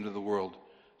Jesus came into the world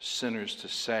sinners to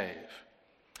save.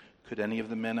 Could any of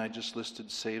the men I just listed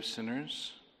save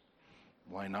sinners?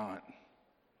 Why not?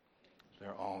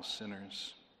 They're all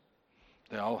sinners.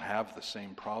 They all have the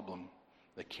same problem.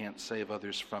 They can't save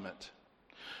others from it.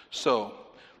 So,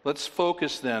 let's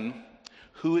focus then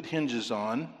who it hinges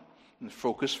on, and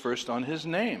focus first on his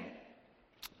name.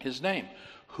 His name.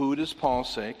 Who does Paul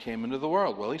say came into the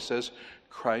world? Well, he says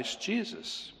Christ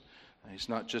Jesus. He's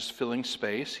not just filling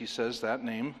space. He says that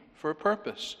name for a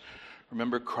purpose.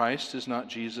 Remember, Christ is not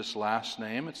Jesus' last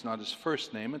name. It's not his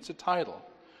first name. It's a title.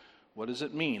 What does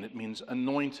it mean? It means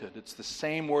anointed. It's the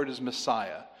same word as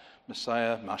Messiah.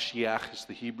 Messiah, Mashiach is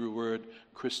the Hebrew word.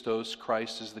 Christos,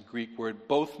 Christ is the Greek word.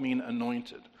 Both mean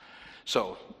anointed.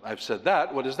 So, I've said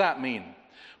that. What does that mean?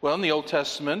 Well, in the Old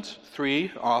Testament,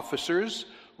 3 officers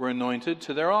were anointed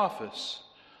to their office.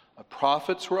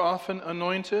 Prophets were often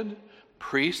anointed.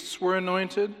 Priests were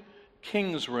anointed.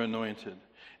 Kings were anointed.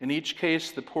 In each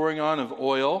case, the pouring on of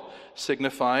oil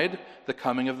signified the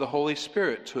coming of the Holy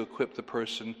Spirit to equip the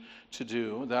person to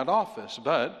do that office.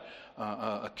 But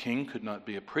a king could not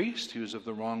be a priest. He was of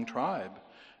the wrong tribe.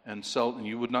 And so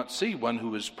you would not see one who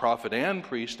was prophet and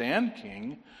priest and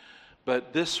king.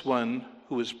 But this one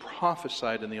who was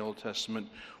prophesied in the Old Testament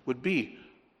would be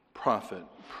prophet,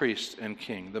 priest, and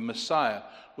king. The Messiah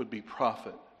would be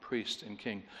prophet, priest, and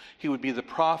king. He would be the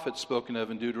prophet spoken of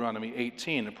in Deuteronomy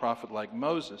 18, a prophet like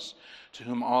Moses, to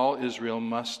whom all Israel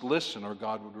must listen, or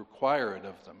God would require it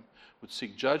of them, would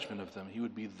seek judgment of them. He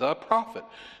would be the prophet,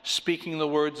 speaking the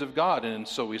words of God. And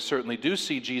so we certainly do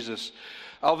see Jesus,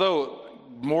 although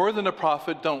more than a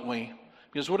prophet, don't we?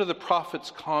 Because what do the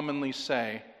prophets commonly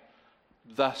say?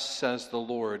 Thus says the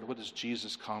Lord. What does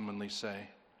Jesus commonly say?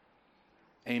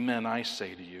 Amen, I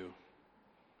say to you.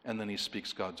 And then he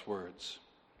speaks God's words.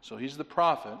 So he's the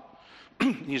prophet.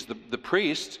 He's the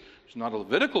priest. He's not a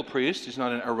Levitical priest. He's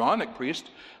not an Aaronic priest.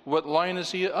 What line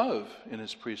is he of in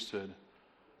his priesthood?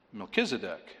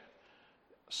 Melchizedek.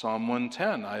 Psalm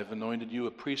 110, I have anointed you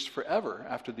a priest forever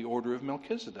after the order of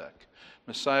Melchizedek.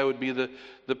 Messiah would be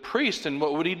the priest, and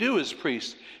what would he do as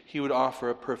priest? He would offer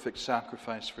a perfect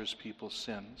sacrifice for his people's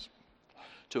sins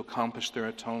to accomplish their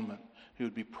atonement. He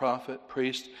would be prophet,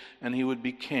 priest, and he would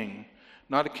be king.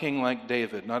 Not a king like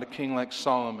David, not a king like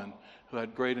Solomon, who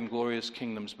had great and glorious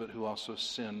kingdoms, but who also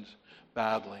sinned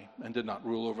badly and did not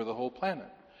rule over the whole planet.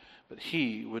 But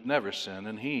he would never sin,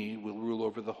 and he will rule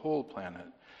over the whole planet.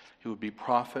 He would be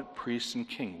prophet, priest, and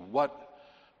king. What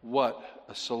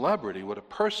a celebrity, what a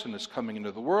person is coming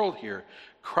into the world here.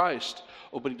 Christ.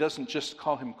 Oh, but he doesn't just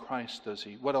call him Christ, does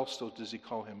he? What else does he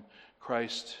call him?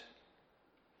 Christ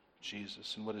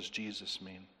Jesus. And what does Jesus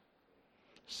mean?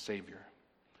 Savior.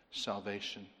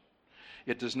 Salvation.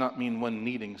 It does not mean one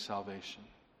needing salvation.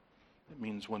 It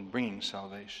means one bringing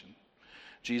salvation.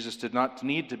 Jesus did not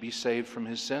need to be saved from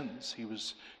his sins. He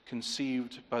was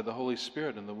conceived by the Holy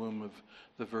Spirit in the womb of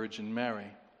the Virgin Mary,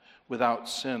 without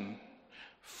sin,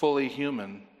 fully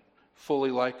human, fully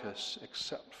like us,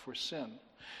 except for sin.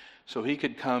 So he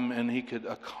could come and he could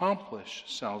accomplish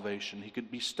salvation. He could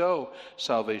bestow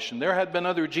salvation. There had been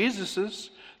other Jesuses,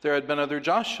 there had been other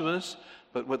Joshuas,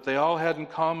 but what they all had in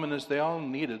common is they all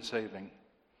needed saving.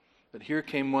 But here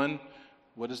came one.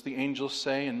 What does the angel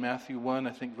say in Matthew 1,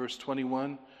 I think verse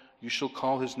 21? You shall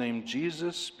call his name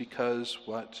Jesus because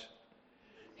what?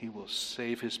 He will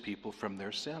save his people from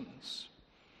their sins.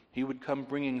 He would come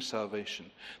bringing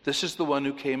salvation. This is the one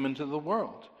who came into the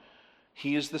world.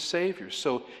 He is the Savior.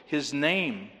 So his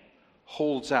name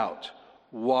holds out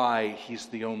why he's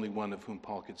the only one of whom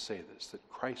Paul could say this, that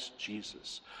Christ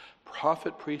Jesus,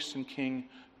 prophet, priest, and king,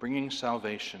 bringing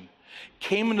salvation,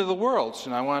 came into the world.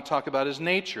 So now I want to talk about his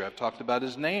nature. I've talked about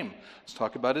his name. Let's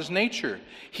talk about his nature.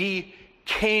 He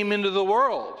came into the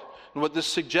world. And what this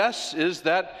suggests is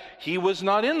that he was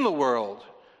not in the world,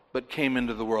 but came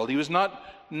into the world. He was not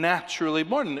naturally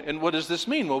born. And what does this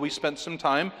mean? Well, we spent some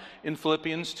time in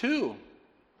Philippians 2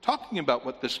 talking about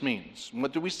what this means. And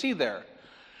what do we see there?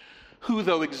 Who,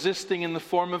 though existing in the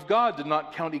form of God, did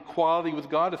not count equality with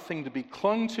God a thing to be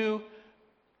clung to,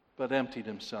 but emptied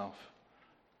himself,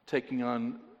 taking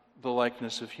on the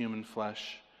likeness of human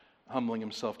flesh, humbling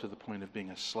himself to the point of being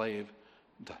a slave,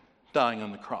 dying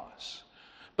on the cross.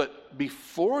 But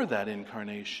before that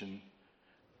incarnation,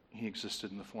 he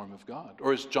existed in the form of God.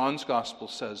 Or as John's gospel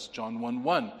says, John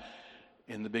 1:1,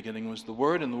 in the beginning was the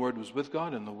Word, and the Word was with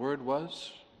God, and the Word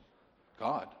was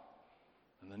God.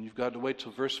 And then you've got to wait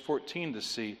till verse 14 to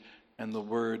see, and the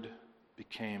Word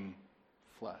became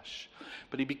flesh.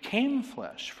 But he became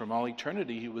flesh. From all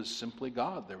eternity, he was simply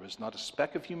God. There was not a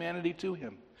speck of humanity to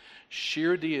him.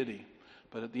 Sheer deity.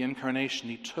 But at the incarnation,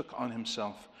 he took on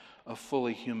himself a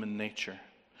fully human nature.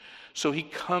 So he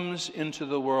comes into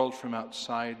the world from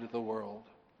outside the world.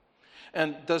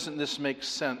 And doesn't this make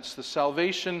sense? The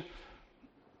salvation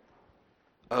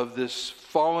of this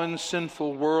fallen,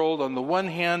 sinful world, on the one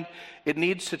hand, it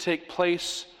needs to take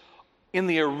place in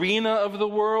the arena of the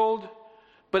world,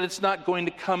 but it's not going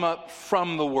to come up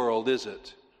from the world, is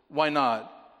it? Why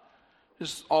not?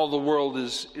 Because all the world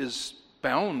is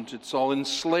bound. It's all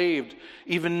enslaved.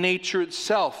 Even nature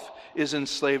itself is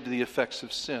enslaved to the effects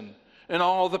of sin. And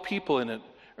all the people in it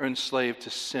are enslaved to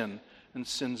sin and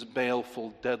sin's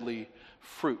baleful, deadly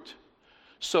fruit.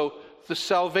 So the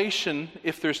salvation,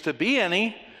 if there's to be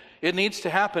any, it needs to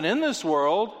happen in this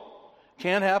world.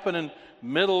 Can't happen in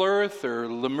Middle Earth or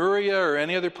Lemuria or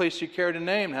any other place you care to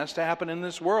name. It has to happen in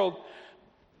this world.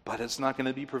 But it's not going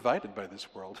to be provided by this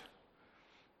world.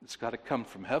 It's got to come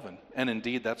from heaven. And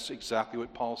indeed, that's exactly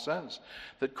what Paul says,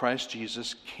 that Christ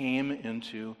Jesus came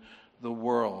into the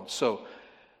world. So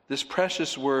this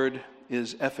precious word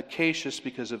is efficacious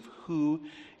because of who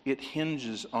it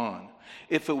hinges on.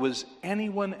 If it was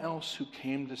anyone else who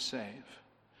came to save,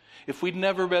 if we'd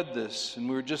never read this and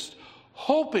we were just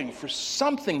hoping for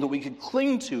something that we could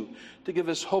cling to give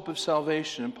us hope of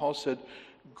salvation, and Paul said,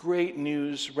 great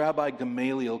news, Rabbi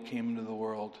Gamaliel came into the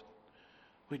world.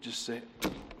 we just say,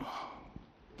 oh,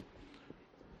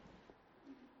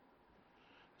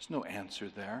 there's no answer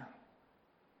there.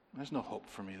 There's no hope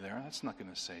for me there. That's not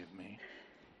going to save me.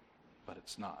 But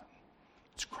it's not.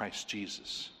 It's Christ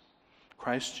Jesus.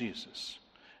 Christ Jesus.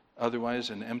 Otherwise,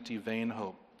 an empty, vain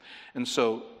hope. And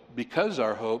so, because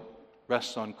our hope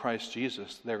rests on Christ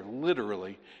Jesus, there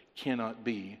literally cannot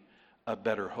be a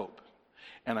better hope.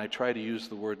 And I try to use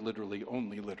the word literally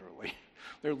only literally.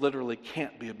 There literally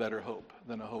can't be a better hope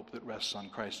than a hope that rests on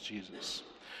Christ Jesus.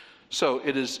 So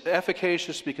it is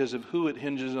efficacious because of who it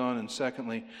hinges on, and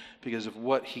secondly, because of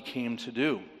what he came to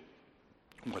do.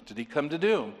 What did he come to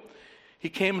do? He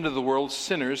came into the world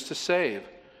sinners to save.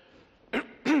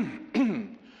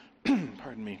 Pardon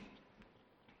me.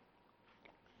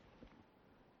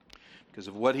 Because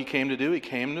of what he came to do, he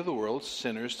came into the world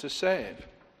sinners to save.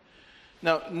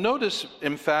 Now, notice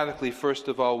emphatically, first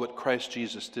of all, what Christ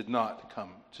Jesus did not come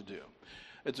to do.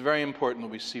 It's very important that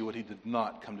we see what he did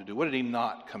not come to do. What did he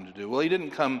not come to do? Well, he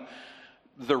didn't come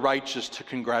the righteous to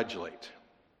congratulate.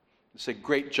 Say,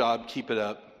 great job, keep it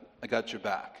up, I got your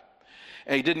back.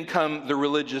 And he didn't come the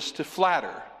religious to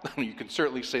flatter. You can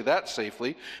certainly say that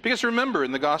safely. Because remember,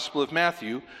 in the Gospel of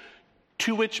Matthew,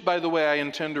 to which, by the way, I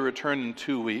intend to return in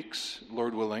 2 weeks,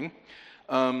 Lord willing.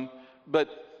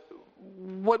 But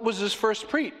what was his first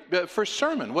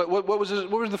sermon? What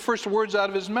were the first words out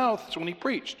of his mouth when he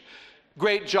preached?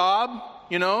 Great job,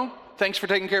 Thanks for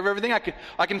taking care of everything.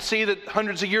 I can see that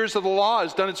hundreds of years of the law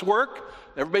has done its work.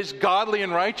 Everybody's godly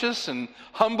and righteous and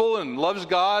humble and loves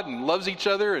God and loves each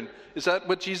other. And is that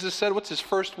what Jesus said? What's his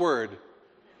first word?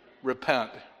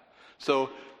 Repent. So,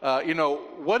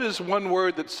 what is one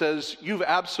word that says you've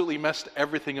absolutely messed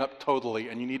everything up totally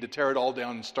and you need to tear it all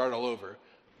down and start all over?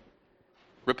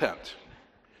 Repent.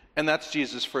 And that's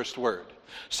Jesus' first word.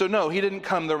 So no, he didn't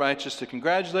come the righteous to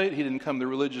congratulate. He didn't come the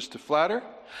religious to flatter.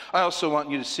 I also want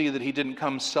you to see that he didn't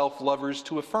come self-lovers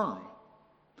to affirm.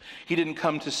 He didn't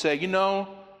come to say,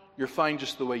 you're fine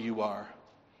just the way you are.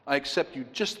 I accept you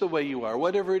just the way you are.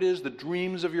 Whatever it is, the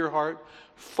dreams of your heart,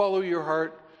 follow your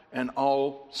heart, and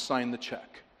I'll sign the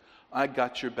check. I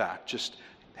got your back. Just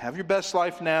have your best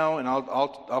life now, and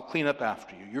I'll clean up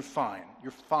after you. You're fine.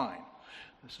 You're fine.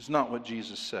 This is not what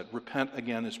Jesus said. Repent,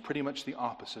 again, is pretty much the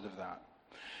opposite of that.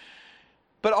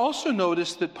 But also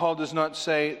notice that Paul does not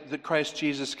say that Christ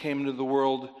Jesus came into the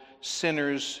world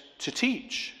sinners to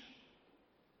teach,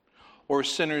 or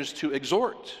sinners to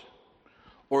exhort,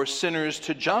 or sinners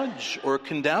to judge or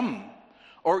condemn,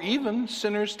 or even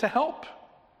sinners to help.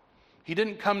 He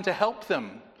didn't come to help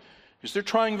them, because they're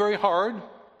trying very hard,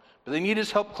 but they need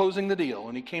his help closing the deal,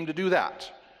 and he came to do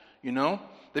that.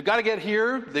 They've got to get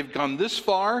here. They've gone this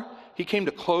far. He came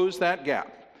to close that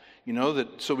gap,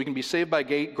 so we can be saved by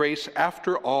grace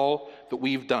after all that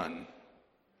we've done.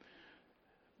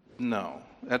 No,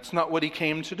 that's not what he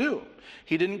came to do.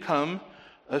 He didn't come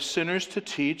as sinners to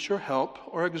teach or help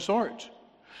or exhort.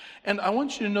 And I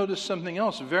want you to notice something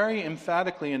else very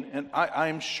emphatically, and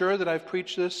I'm sure that I've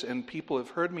preached this and people have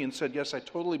heard me and said, yes, I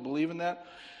totally believe in that.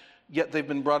 Yet they've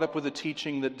been brought up with a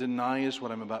teaching that denies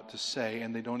what I'm about to say,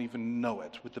 and they don't even know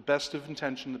it, with the best of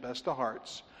intention, the best of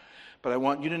hearts. But I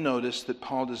want you to notice that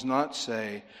Paul does not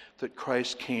say that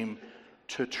Christ came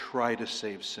to try to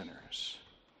save sinners.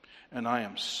 And I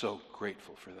am so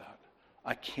grateful for that.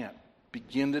 I can't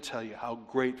begin to tell you how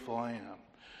grateful I am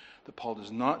that Paul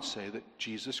does not say that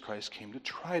Jesus Christ came to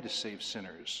try to save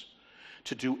sinners,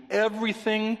 to do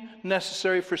everything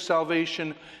necessary for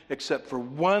salvation except for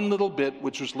one little bit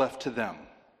which was left to them.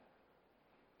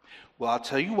 Well, I'll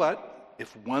tell you what,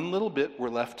 if one little bit were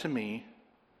left to me,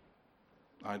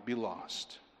 I'd be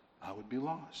lost. I would be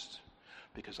lost.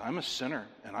 Because I'm a sinner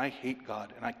and I hate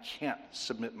God and I can't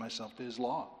submit myself to his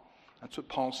law. That's what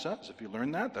Paul says. If you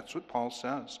learn that, that's what Paul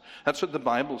says. That's what the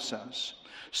Bible says.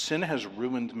 Sin has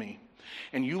ruined me.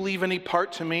 And you leave any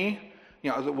part to me,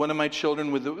 one of my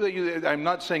children I'm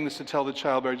not saying this to tell the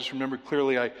child, but I just remember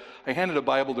clearly I handed a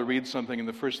Bible to read something, and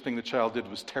the first thing the child did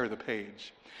was tear the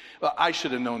page. Well, I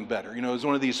should have known better. It was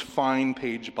one of these fine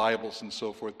page Bibles and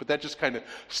so forth, but that just kind of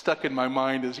stuck in my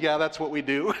mind as, that's what we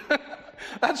do.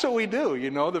 That's what we do,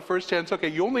 the first chance, okay,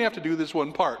 you only have to do this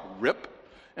one part, rip.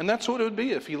 And that's what it would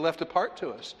be if he left a part to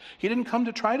us. He didn't come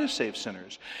to try to save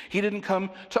sinners. He didn't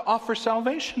come to offer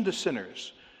salvation to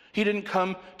sinners. He didn't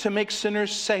come to make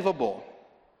sinners savable.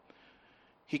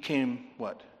 He came,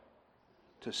 what?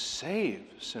 To save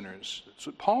sinners. That's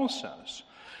what Paul says.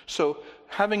 So,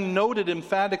 having noted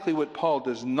emphatically what Paul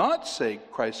does not say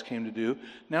Christ came to do,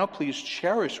 now please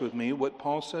cherish with me what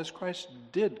Paul says Christ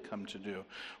did come to do.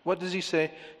 What does he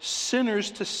say? Sinners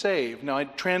to save. Now, I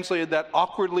translated that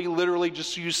awkwardly, literally,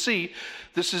 just so you see.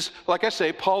 This is, like I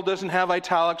say, Paul doesn't have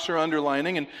italics or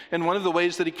underlining, and one of the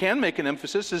ways that he can make an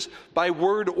emphasis is by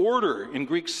word order in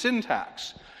Greek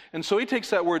syntax. And so he takes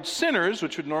that word sinners,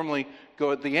 which would normally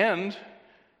go at the end,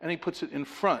 and he puts it in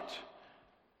front.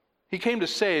 He came to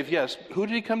save, yes. Who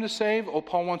did he come to save? Oh,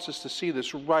 Paul wants us to see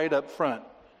this right up front.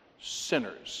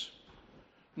 Sinners.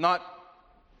 Not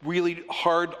really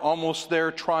hard, almost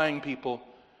there, trying people.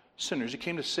 Sinners. He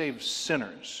came to save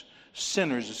sinners.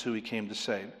 Sinners is who he came to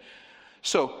save.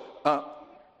 So,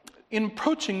 in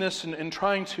approaching this and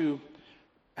trying to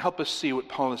help us see what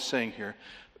Paul is saying here,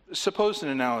 suppose an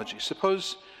analogy.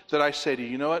 Suppose that I say to you,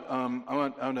 you know what,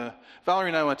 Valerie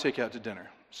and I want to take you out to dinner.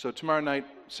 So tomorrow night,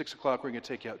 6 o'clock, we're going to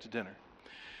take you out to dinner.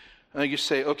 And you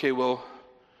say, okay, well,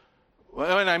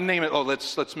 and I name it,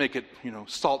 let's make it,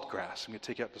 Saltgrass. I'm going to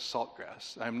take you out to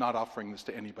Saltgrass. I'm not offering this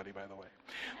to anybody, by the way.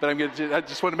 But I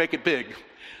just want to make it big.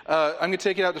 I'm going to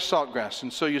take you out to Saltgrass.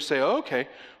 And so you say, oh, okay,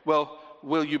 well,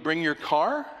 will you bring your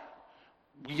car?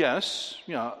 Yes,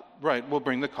 yeah, right, we'll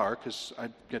bring the car because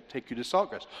I'm going to take you to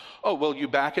Saltgrass. Oh, will you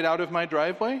back it out of my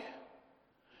driveway?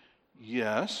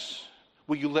 Yes.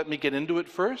 Will you let me get into it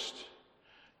first?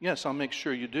 Yes, I'll make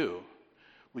sure you do.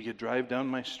 Will you drive down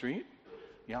my street?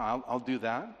 Yeah, I'll do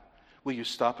that. Will you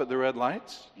stop at the red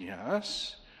lights?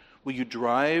 Yes. Will you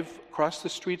drive across the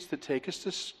streets that take us to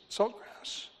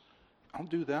Saltgrass? I'll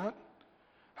do that.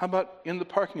 How about in the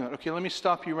parking lot? Okay, let me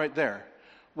stop you right there.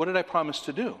 What did I promise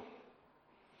to do?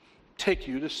 Take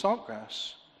you to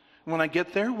Saltgrass. When I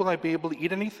get there, will I be able to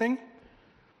eat anything?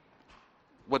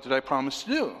 What did I promise to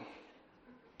do?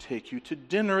 Take you to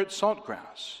dinner at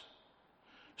Saltgrass.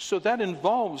 So that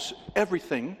involves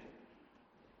everything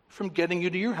from getting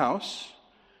you to your house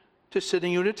to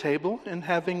sitting you at a table and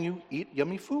having you eat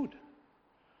yummy food.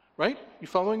 Right? You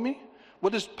following me?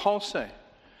 What does Paul say?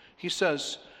 He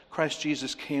says, Christ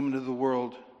Jesus came into the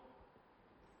world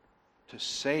to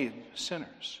save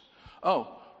sinners.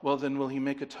 Oh, well then will he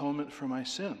make atonement for my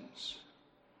sins?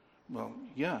 Well,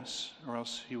 yes, or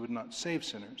else he would not save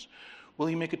sinners. Will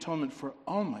he make atonement for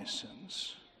all my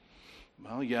sins?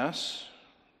 Well, yes.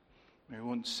 Maybe he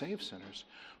wouldn't save sinners.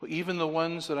 Well, even the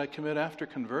ones that I commit after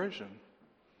conversion?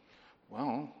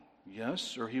 Well,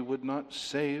 yes, or he would not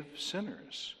save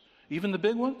sinners. Even the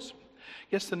big ones?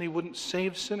 Yes, then he wouldn't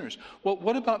save sinners. Well,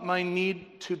 what about my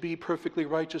need to be perfectly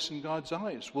righteous in God's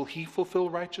eyes? Will he fulfill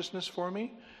righteousness for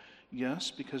me?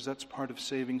 Yes, because that's part of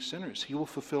saving sinners. He will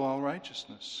fulfill all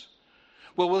righteousness.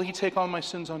 Well, will he take all my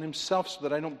sins on himself so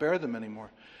that I don't bear them anymore?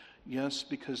 Yes,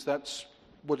 because that's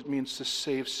what it means to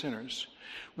save sinners.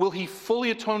 Will he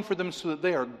fully atone for them so that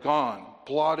they are gone,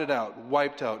 blotted out,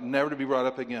 wiped out, never to be brought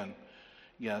up again?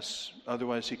 Yes,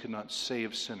 otherwise he could not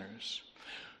save sinners.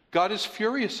 God is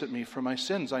furious at me for my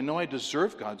sins. I know I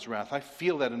deserve God's wrath. I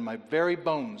feel that in my very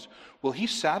bones. Will he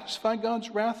satisfy God's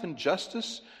wrath and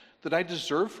justice that I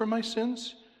deserve for my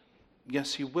sins?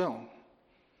 Yes, he will.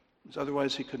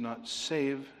 Otherwise, he could not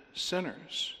save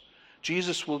sinners.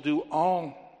 Jesus will do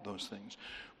all those things.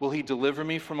 Will he deliver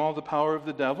me from all the power of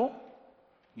the devil?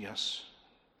 Yes,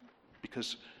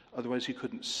 because otherwise he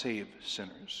couldn't save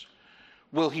sinners.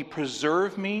 Will he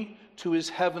preserve me to his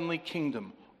heavenly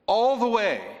kingdom all the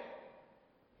way?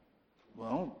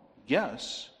 Well,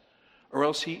 yes, or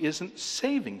else he isn't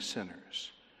saving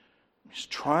sinners. He's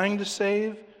trying to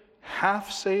save,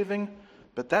 half saving,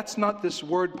 but that's not this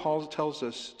word Paul tells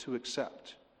us to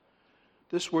accept.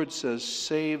 This word says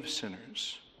save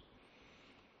sinners.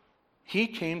 He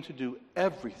came to do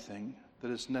everything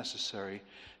that is necessary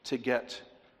to get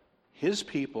his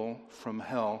people from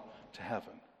hell to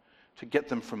heaven, to get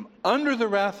them from under the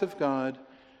wrath of God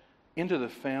into the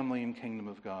family and kingdom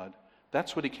of God.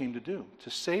 That's what he came to do, to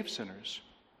save sinners.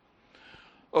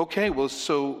 Okay, well,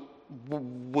 so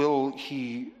will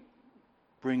he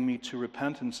bring me to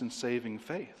repentance and saving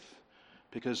faith?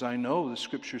 Because I know the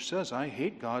scripture says I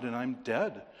hate God and I'm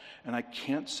dead and I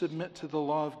can't submit to the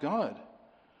law of God.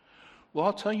 Well,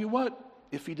 I'll tell you what,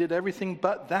 if he did everything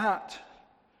but that,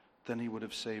 then he would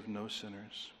have saved no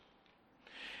sinners.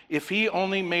 If he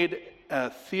only made a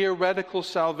theoretical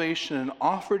salvation and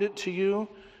offered it to you,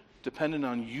 dependent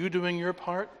on you doing your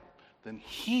part, then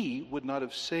he would not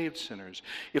have saved sinners.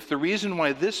 If the reason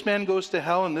why this man goes to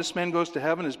hell and this man goes to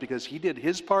heaven is because he did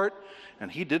his part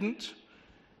and he didn't,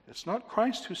 it's not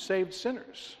Christ who saved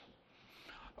sinners.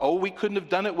 Oh, we couldn't have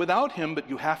done it without him, but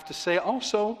you have to say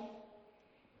also,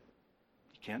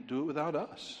 he can't do it without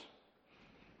us.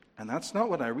 And that's not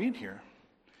what I read here.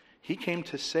 He came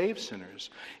to save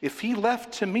sinners. If he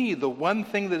left to me the one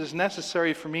thing that is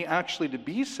necessary for me actually to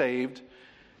be saved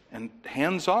and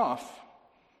hands off,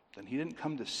 then he didn't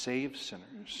come to save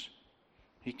sinners.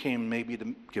 He came maybe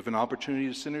to give an opportunity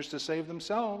to sinners to save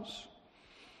themselves.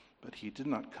 But he did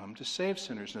not come to save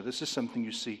sinners. Now, this is something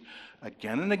you see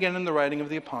again and again in the writing of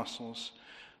the apostles,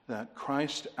 that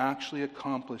Christ actually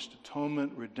accomplished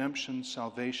atonement, redemption,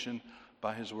 salvation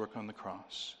by his work on the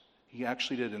cross. He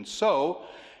actually did. And so,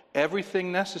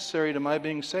 everything necessary to my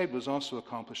being saved was also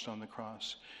accomplished on the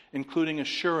cross, including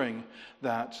assuring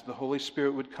that the Holy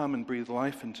Spirit would come and breathe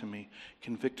life into me,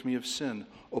 convict me of sin,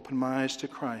 open my eyes to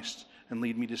Christ, and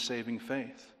lead me to saving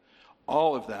faith.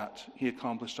 All of that he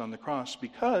accomplished on the cross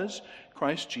because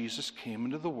Christ Jesus came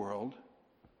into the world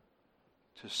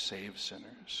to save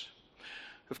sinners.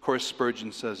 Of course,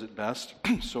 Spurgeon says it best,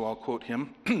 so I'll quote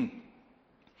him.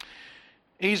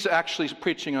 He's actually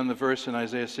preaching on the verse in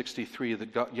Isaiah 63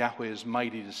 that Yahweh is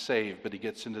mighty to save, but he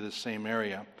gets into the same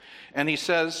area. And he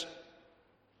says,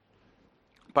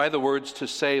 by the words to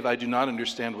save, I do not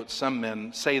understand what some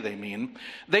men say they mean.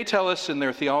 They tell us in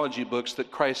their theology books that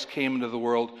Christ came into the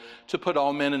world to put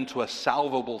all men into a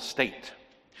salvable state,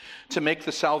 to make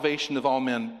the salvation of all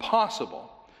men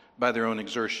possible by their own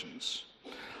exertions.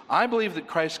 I believe that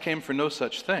Christ came for no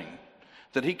such thing,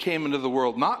 that he came into the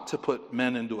world not to put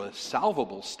men into a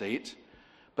salvable state,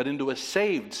 but into a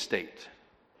saved state.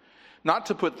 Not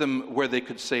to put them where they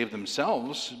could save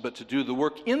themselves, but to do the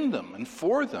work in them and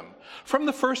for them, from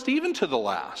the first even to the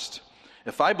last.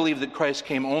 If I believe that Christ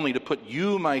came only to put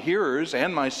you, my hearers,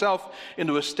 and myself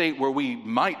into a state where we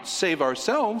might save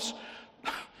ourselves,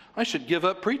 I should give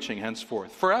up preaching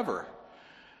henceforth, forever.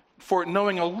 For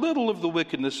knowing a little of the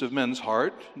wickedness of men's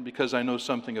heart, because I know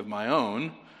something of my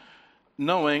own,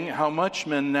 knowing how much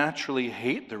men naturally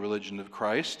hate the religion of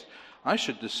Christ, I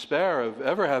should despair of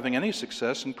ever having any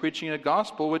success in preaching a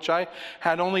gospel which I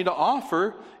had only to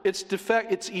offer its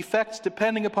effects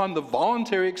depending upon the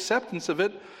voluntary acceptance of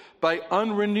it by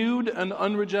unrenewed and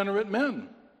unregenerate men.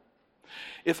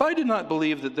 If I did not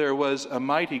believe that there was a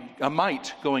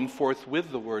might going forth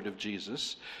with the word of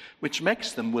Jesus, which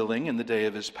makes them willing in the day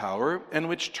of his power, and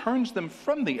which turns them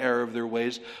from the error of their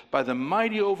ways by the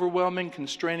mighty, overwhelming,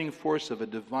 constraining force of a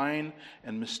divine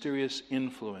and mysterious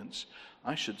influence,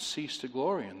 I should cease to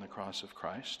glory in the cross of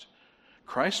Christ.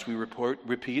 Christ, we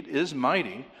repeat, is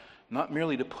mighty, not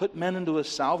merely to put men into a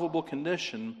salvable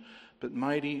condition, but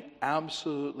mighty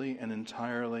absolutely and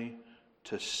entirely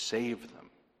to save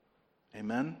them.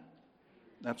 Amen?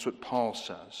 That's what Paul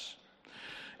says.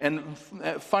 And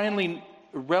finally,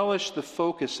 relish the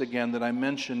focus again that I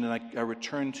mentioned and I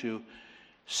return to,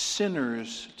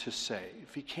 sinners to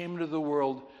save. He came into the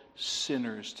world,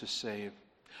 sinners to save.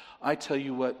 I tell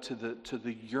you what, to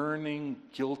the yearning,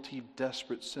 guilty,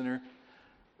 desperate sinner,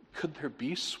 could there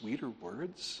be sweeter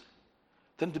words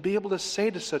than to be able to say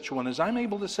to such a one, as I'm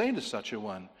able to say to such a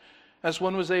one, as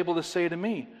one was able to say to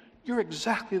me, you're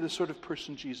exactly the sort of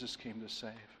person Jesus came to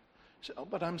save. You say, oh,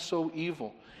 but I'm so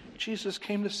evil. Jesus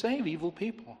came to save evil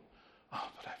people. Oh,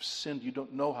 but I've sinned. You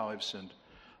don't know how I've sinned.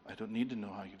 I don't need to know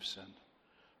how you've sinned.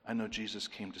 I know Jesus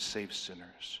came to save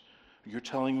sinners. You're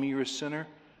telling me you're a sinner?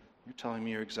 You're telling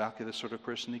me you're exactly the sort of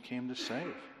person he came to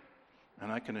save.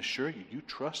 And I can assure you, you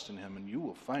trust in him and you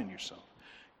will find yourself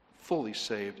fully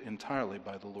saved entirely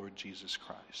by the Lord Jesus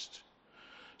Christ.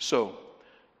 So,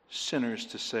 sinners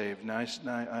to save. Now,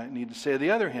 I need to say, on the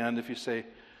other hand, if you say,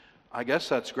 I guess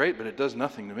that's great, but it does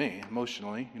nothing to me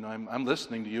emotionally. You know, I'm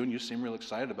listening to you and you seem real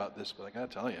excited about this, but I got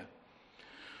to tell you,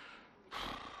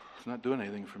 it's not doing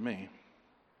anything for me.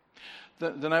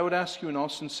 Then I would ask you in all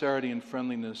sincerity and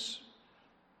friendliness,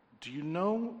 do you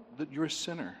know that you're a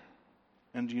sinner?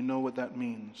 And do you know what that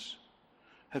means?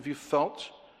 Have you felt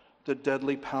the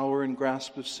deadly power and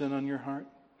grasp of sin on your heart?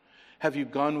 Have you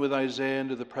gone with Isaiah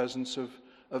into the presence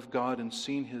of God and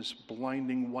seen his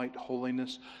blinding white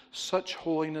holiness, such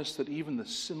holiness that even the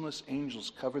sinless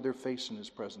angels cover their face in his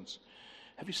presence?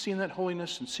 Have you seen that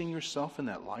holiness and seen yourself in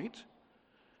that light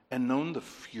and known the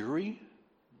fury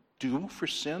due for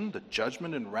sin, the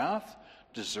judgment and wrath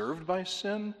deserved by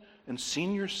sin, and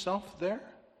seen yourself there?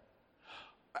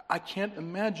 I can't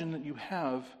imagine that you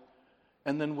have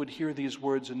and then would hear these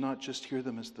words and not just hear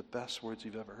them as the best words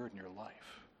you've ever heard in your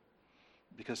life.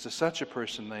 Because to such a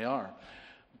person they are.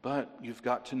 But you've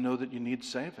got to know that you need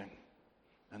saving.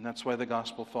 And that's why the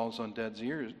gospel falls on dead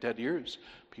ears.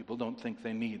 People don't think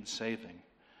they need saving.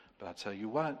 But I'll tell you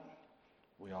what,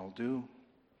 we all do.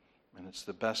 And it's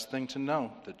the best thing to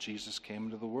know that Jesus came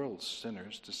into the world,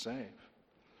 sinners to save.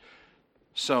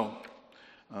 So,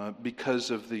 because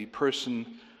of the person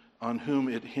on whom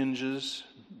it hinges,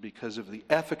 because of the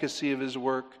efficacy of his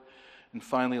work, And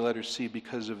finally, letter C,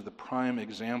 because of the prime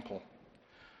example.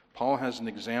 Paul has an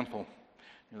example.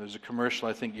 There's a commercial,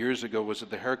 I think years ago, was it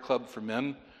the Hair Club for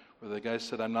Men, where the guy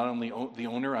said, I'm not only the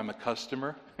owner, I'm a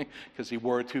customer, because he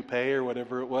wore a toupee or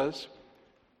whatever it was.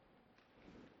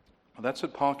 Well, that's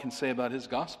what Paul can say about his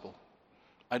gospel.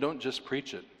 I don't just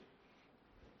preach it.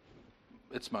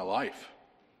 It's my life.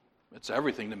 It's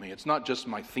everything to me. It's not just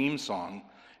my theme song.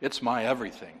 It's my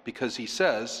everything. Because he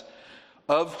says,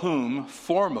 of whom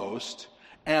foremost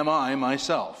am I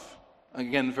myself.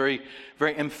 Again, very,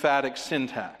 very emphatic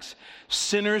syntax.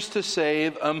 Sinners to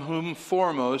save, of whom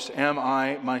foremost am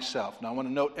I myself. Now I want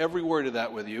to note every word of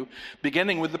that with you,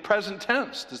 beginning with the present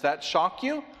tense. Does that shock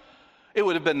you? It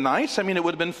would have been nice. It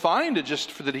would have been fine to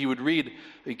just for that he would read,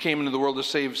 he came into the world to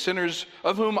save sinners,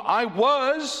 of whom I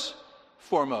was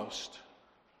foremost.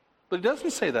 But he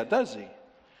doesn't say that, does he?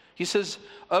 He says,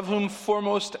 of whom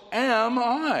foremost am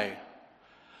I.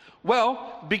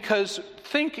 Well, because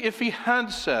think if he had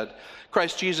said,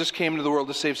 Christ Jesus came into the world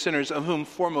to save sinners, of whom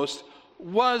foremost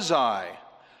was I.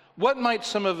 What might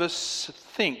some of us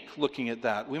think looking at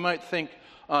that? We might think,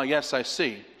 yes, I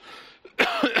see.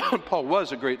 Paul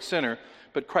was a great sinner,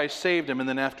 but Christ saved him, and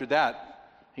then after that,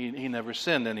 he never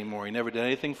sinned anymore. He never did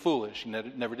anything foolish. He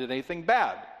never did anything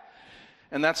bad.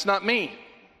 And that's not me.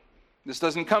 This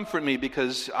doesn't comfort me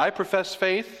because I profess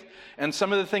faith, and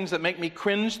some of the things that make me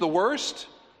cringe the worst,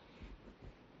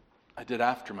 I did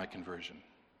after my conversion,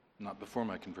 not before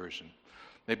my conversion.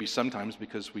 Maybe sometimes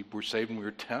because we were saved when we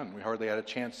were 10. We hardly had a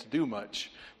chance to do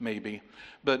much, maybe.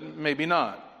 But maybe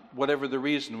not. Whatever the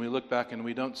reason, we look back and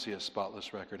we don't see a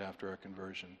spotless record after our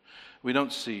conversion. We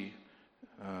don't see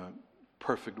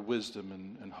perfect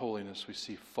wisdom and holiness. We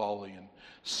see folly and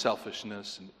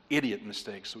selfishness and idiot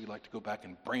mistakes. So we like to go back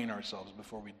and brain ourselves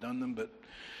before we've done them, but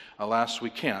alas,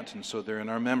 we can't, and so they're in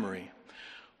our memory.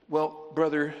 Well,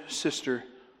 brother, sister,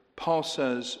 Paul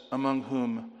says, among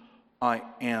whom I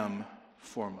am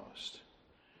foremost.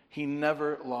 He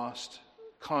never lost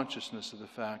consciousness of the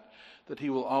fact that he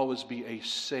will always be a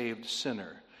saved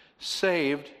sinner.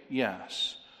 Saved,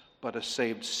 yes, but a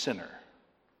saved sinner.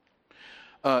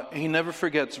 He never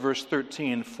forgets verse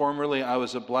 13, formerly I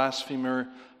was a blasphemer,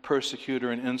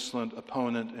 persecutor, and insolent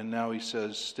opponent, and now he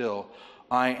says still,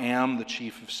 I am the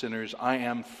chief of sinners, I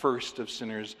am first of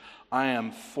sinners, I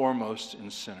am foremost in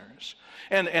sinners.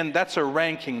 And that's a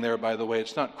ranking there, by the way.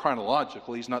 It's not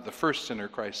chronological. He's not the first sinner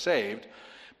Christ saved,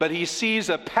 but he sees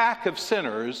a pack of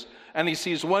sinners, and he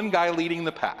sees one guy leading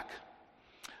the pack.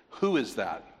 Who is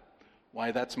that?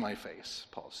 Why, that's my face,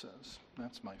 Paul says.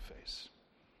 That's my face.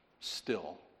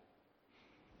 Still.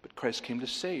 But Christ came to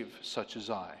save such as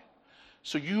I.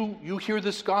 So you hear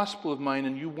this gospel of mine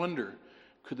and you wonder,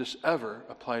 could this ever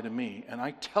apply to me? And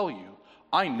I tell you,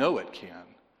 I know it can,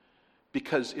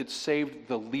 because it saved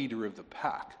the leader of the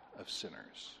pack of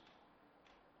sinners.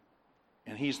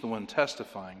 And he's the one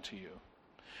testifying to you.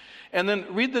 And then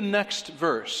read the next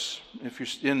verse, if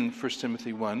you're in 1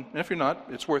 Timothy 1. And if you're not,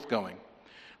 it's worth going.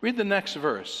 Read the next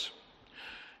verse.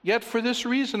 Yet for this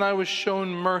reason I was shown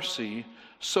mercy,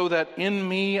 so that in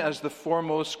me as the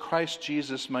foremost Christ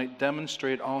Jesus might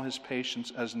demonstrate all his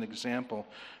patience as an example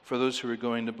for those who are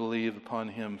going to believe upon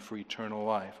him for eternal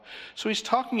life. So he's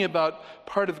talking about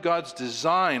part of God's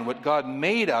design, what God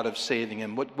made out of saving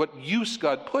him, what use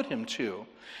God put him to.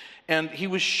 And he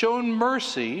was shown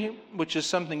mercy, which is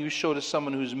something you show to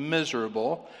someone who's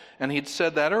miserable. And he'd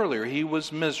said that earlier. He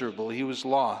was miserable. He was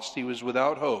lost. He was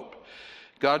without hope.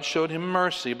 God showed him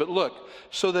mercy. But look,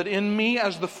 so that in me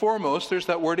as the foremost, there's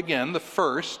that word again, the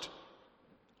first,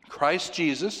 Christ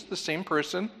Jesus, the same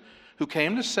person who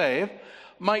came to save,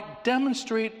 might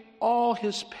demonstrate all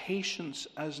his patience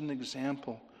as an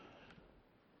example.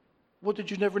 Well,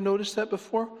 did you never notice that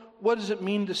before? What does it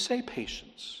mean to say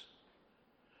patience?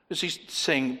 Is he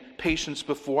saying patience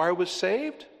before I was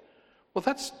saved? Well,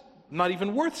 that's not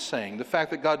even worth saying. The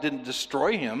fact that God didn't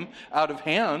destroy him out of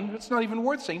hand, it's not even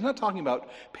worth saying. He's not talking about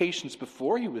patience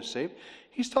before he was saved.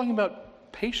 He's talking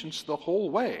about patience the whole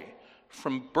way,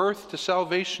 from birth to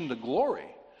salvation to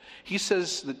glory. He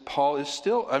says that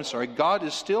God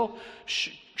is still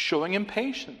showing him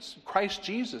patience. Christ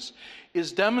Jesus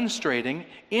is demonstrating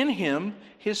in him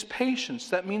his patience.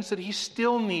 That means that he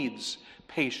still needs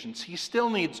patience. He still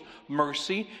needs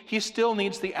mercy. He still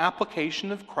needs the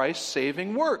application of Christ's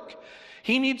saving work.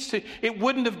 It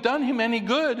wouldn't have done him any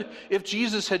good if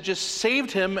Jesus had just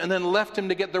saved him and then left him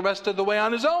to get the rest of the way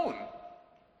on his own.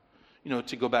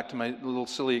 To go back to my little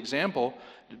silly example,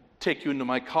 take you into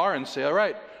my car and say, all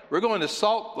right, we're going to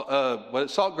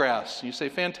Saltgrass. You say,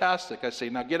 fantastic. I say,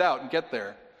 now get out and get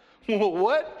there. Well,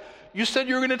 what? You said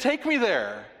you were going to take me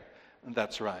there. And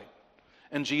that's right.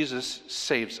 And Jesus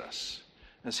saves us.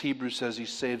 As Hebrews says, he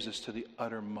saves us to the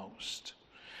uttermost.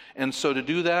 And so to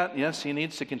do that, yes, he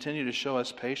needs to continue to show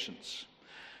us patience.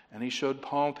 And he showed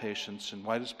Paul patience. And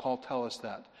why does Paul tell us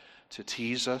that? To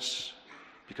tease us,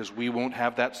 because we won't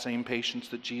have that same patience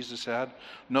that Jesus had?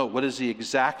 No, what does he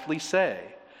exactly say?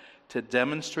 To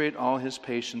demonstrate all his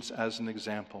patience as an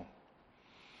example.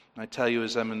 And I tell you,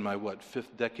 as I'm in my,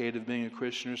 fifth decade of being a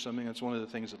Christian or something, that's one of the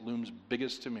things that looms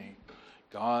biggest to me.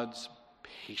 God's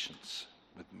patience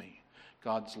with me.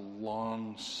 God's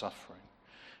long suffering.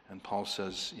 And Paul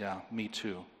says, yeah, me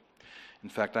too. In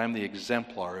fact, I'm the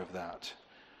exemplar of that.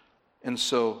 And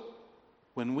so,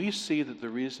 when we see that the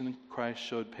reason Christ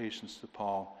showed patience to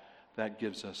Paul, that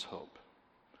gives us hope.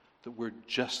 That we're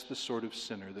just the sort of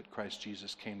sinner that Christ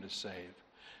Jesus came to save.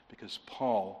 Because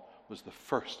Paul was the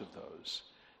first of those.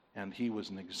 And he was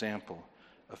an example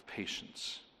of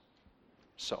patience.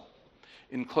 So,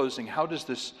 in closing, how does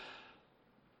this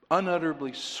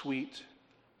unutterably sweet,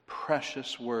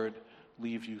 precious word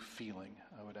leave you feeling?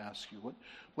 I would ask you,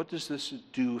 what does this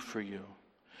do for you?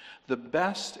 The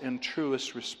best and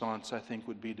truest response, I think,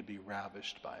 would be to be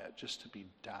ravished by it, just to be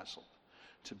dazzled,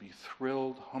 to be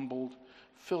thrilled, humbled,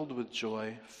 filled with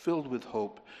joy, filled with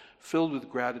hope, filled with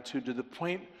gratitude, to the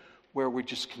point where we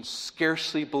just can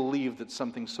scarcely believe that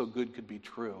something so good could be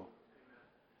true.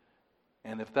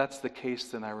 And if that's the case,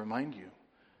 then I remind you,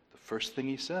 the first thing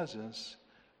he says is,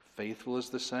 faithful is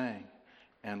the saying,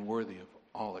 and worthy of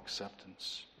all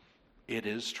acceptance. It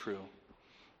is true.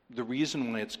 The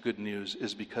reason why it's good news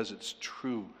is because it's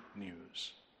true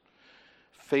news.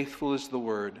 Faithful is the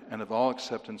word, and of all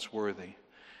acceptance worthy.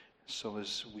 So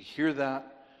as we hear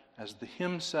that, as the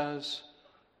hymn says,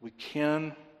 we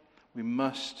can, we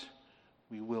must,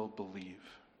 we will believe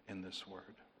in this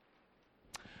word.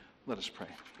 Let us pray.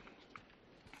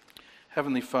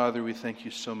 Heavenly Father, we thank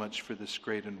you so much for this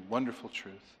great and wonderful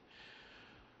truth.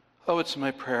 Oh, it's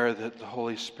my prayer that the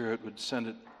Holy Spirit would send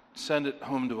it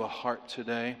home to a heart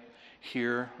today,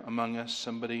 here among us,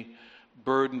 somebody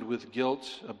burdened with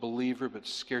guilt, a believer but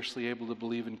scarcely able to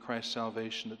believe in Christ's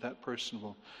salvation, that person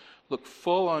will look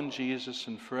full on Jesus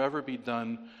and forever be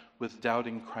done with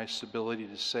doubting Christ's ability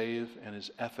to save and his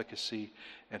efficacy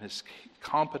and his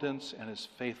competence and his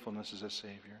faithfulness as a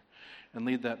Savior. And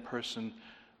lead that person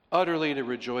utterly to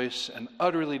rejoice and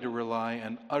utterly to rely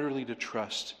and utterly to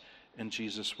trust in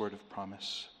Jesus' word of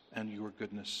promise and your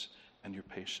goodness and your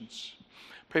patience.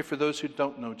 Pray for those who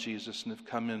don't know Jesus and have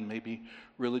come in, maybe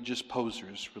religious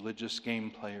posers, religious game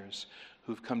players,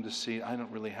 who've come to see, I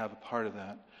don't really have a part of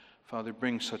that. Father,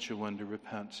 bring such a one to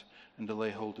repent and to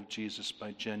lay hold of Jesus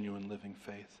by genuine living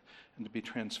faith and to be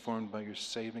transformed by your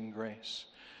saving grace.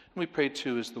 And we pray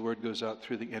too, as the word goes out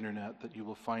through the internet, that you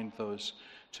will find those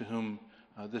to whom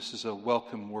this is a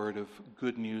welcome word of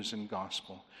good news and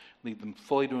gospel. Lead them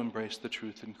fully to embrace the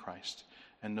truth in Christ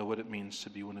and know what it means to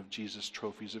be one of Jesus'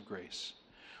 trophies of grace.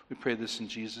 We pray this in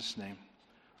Jesus' name.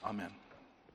 Amen.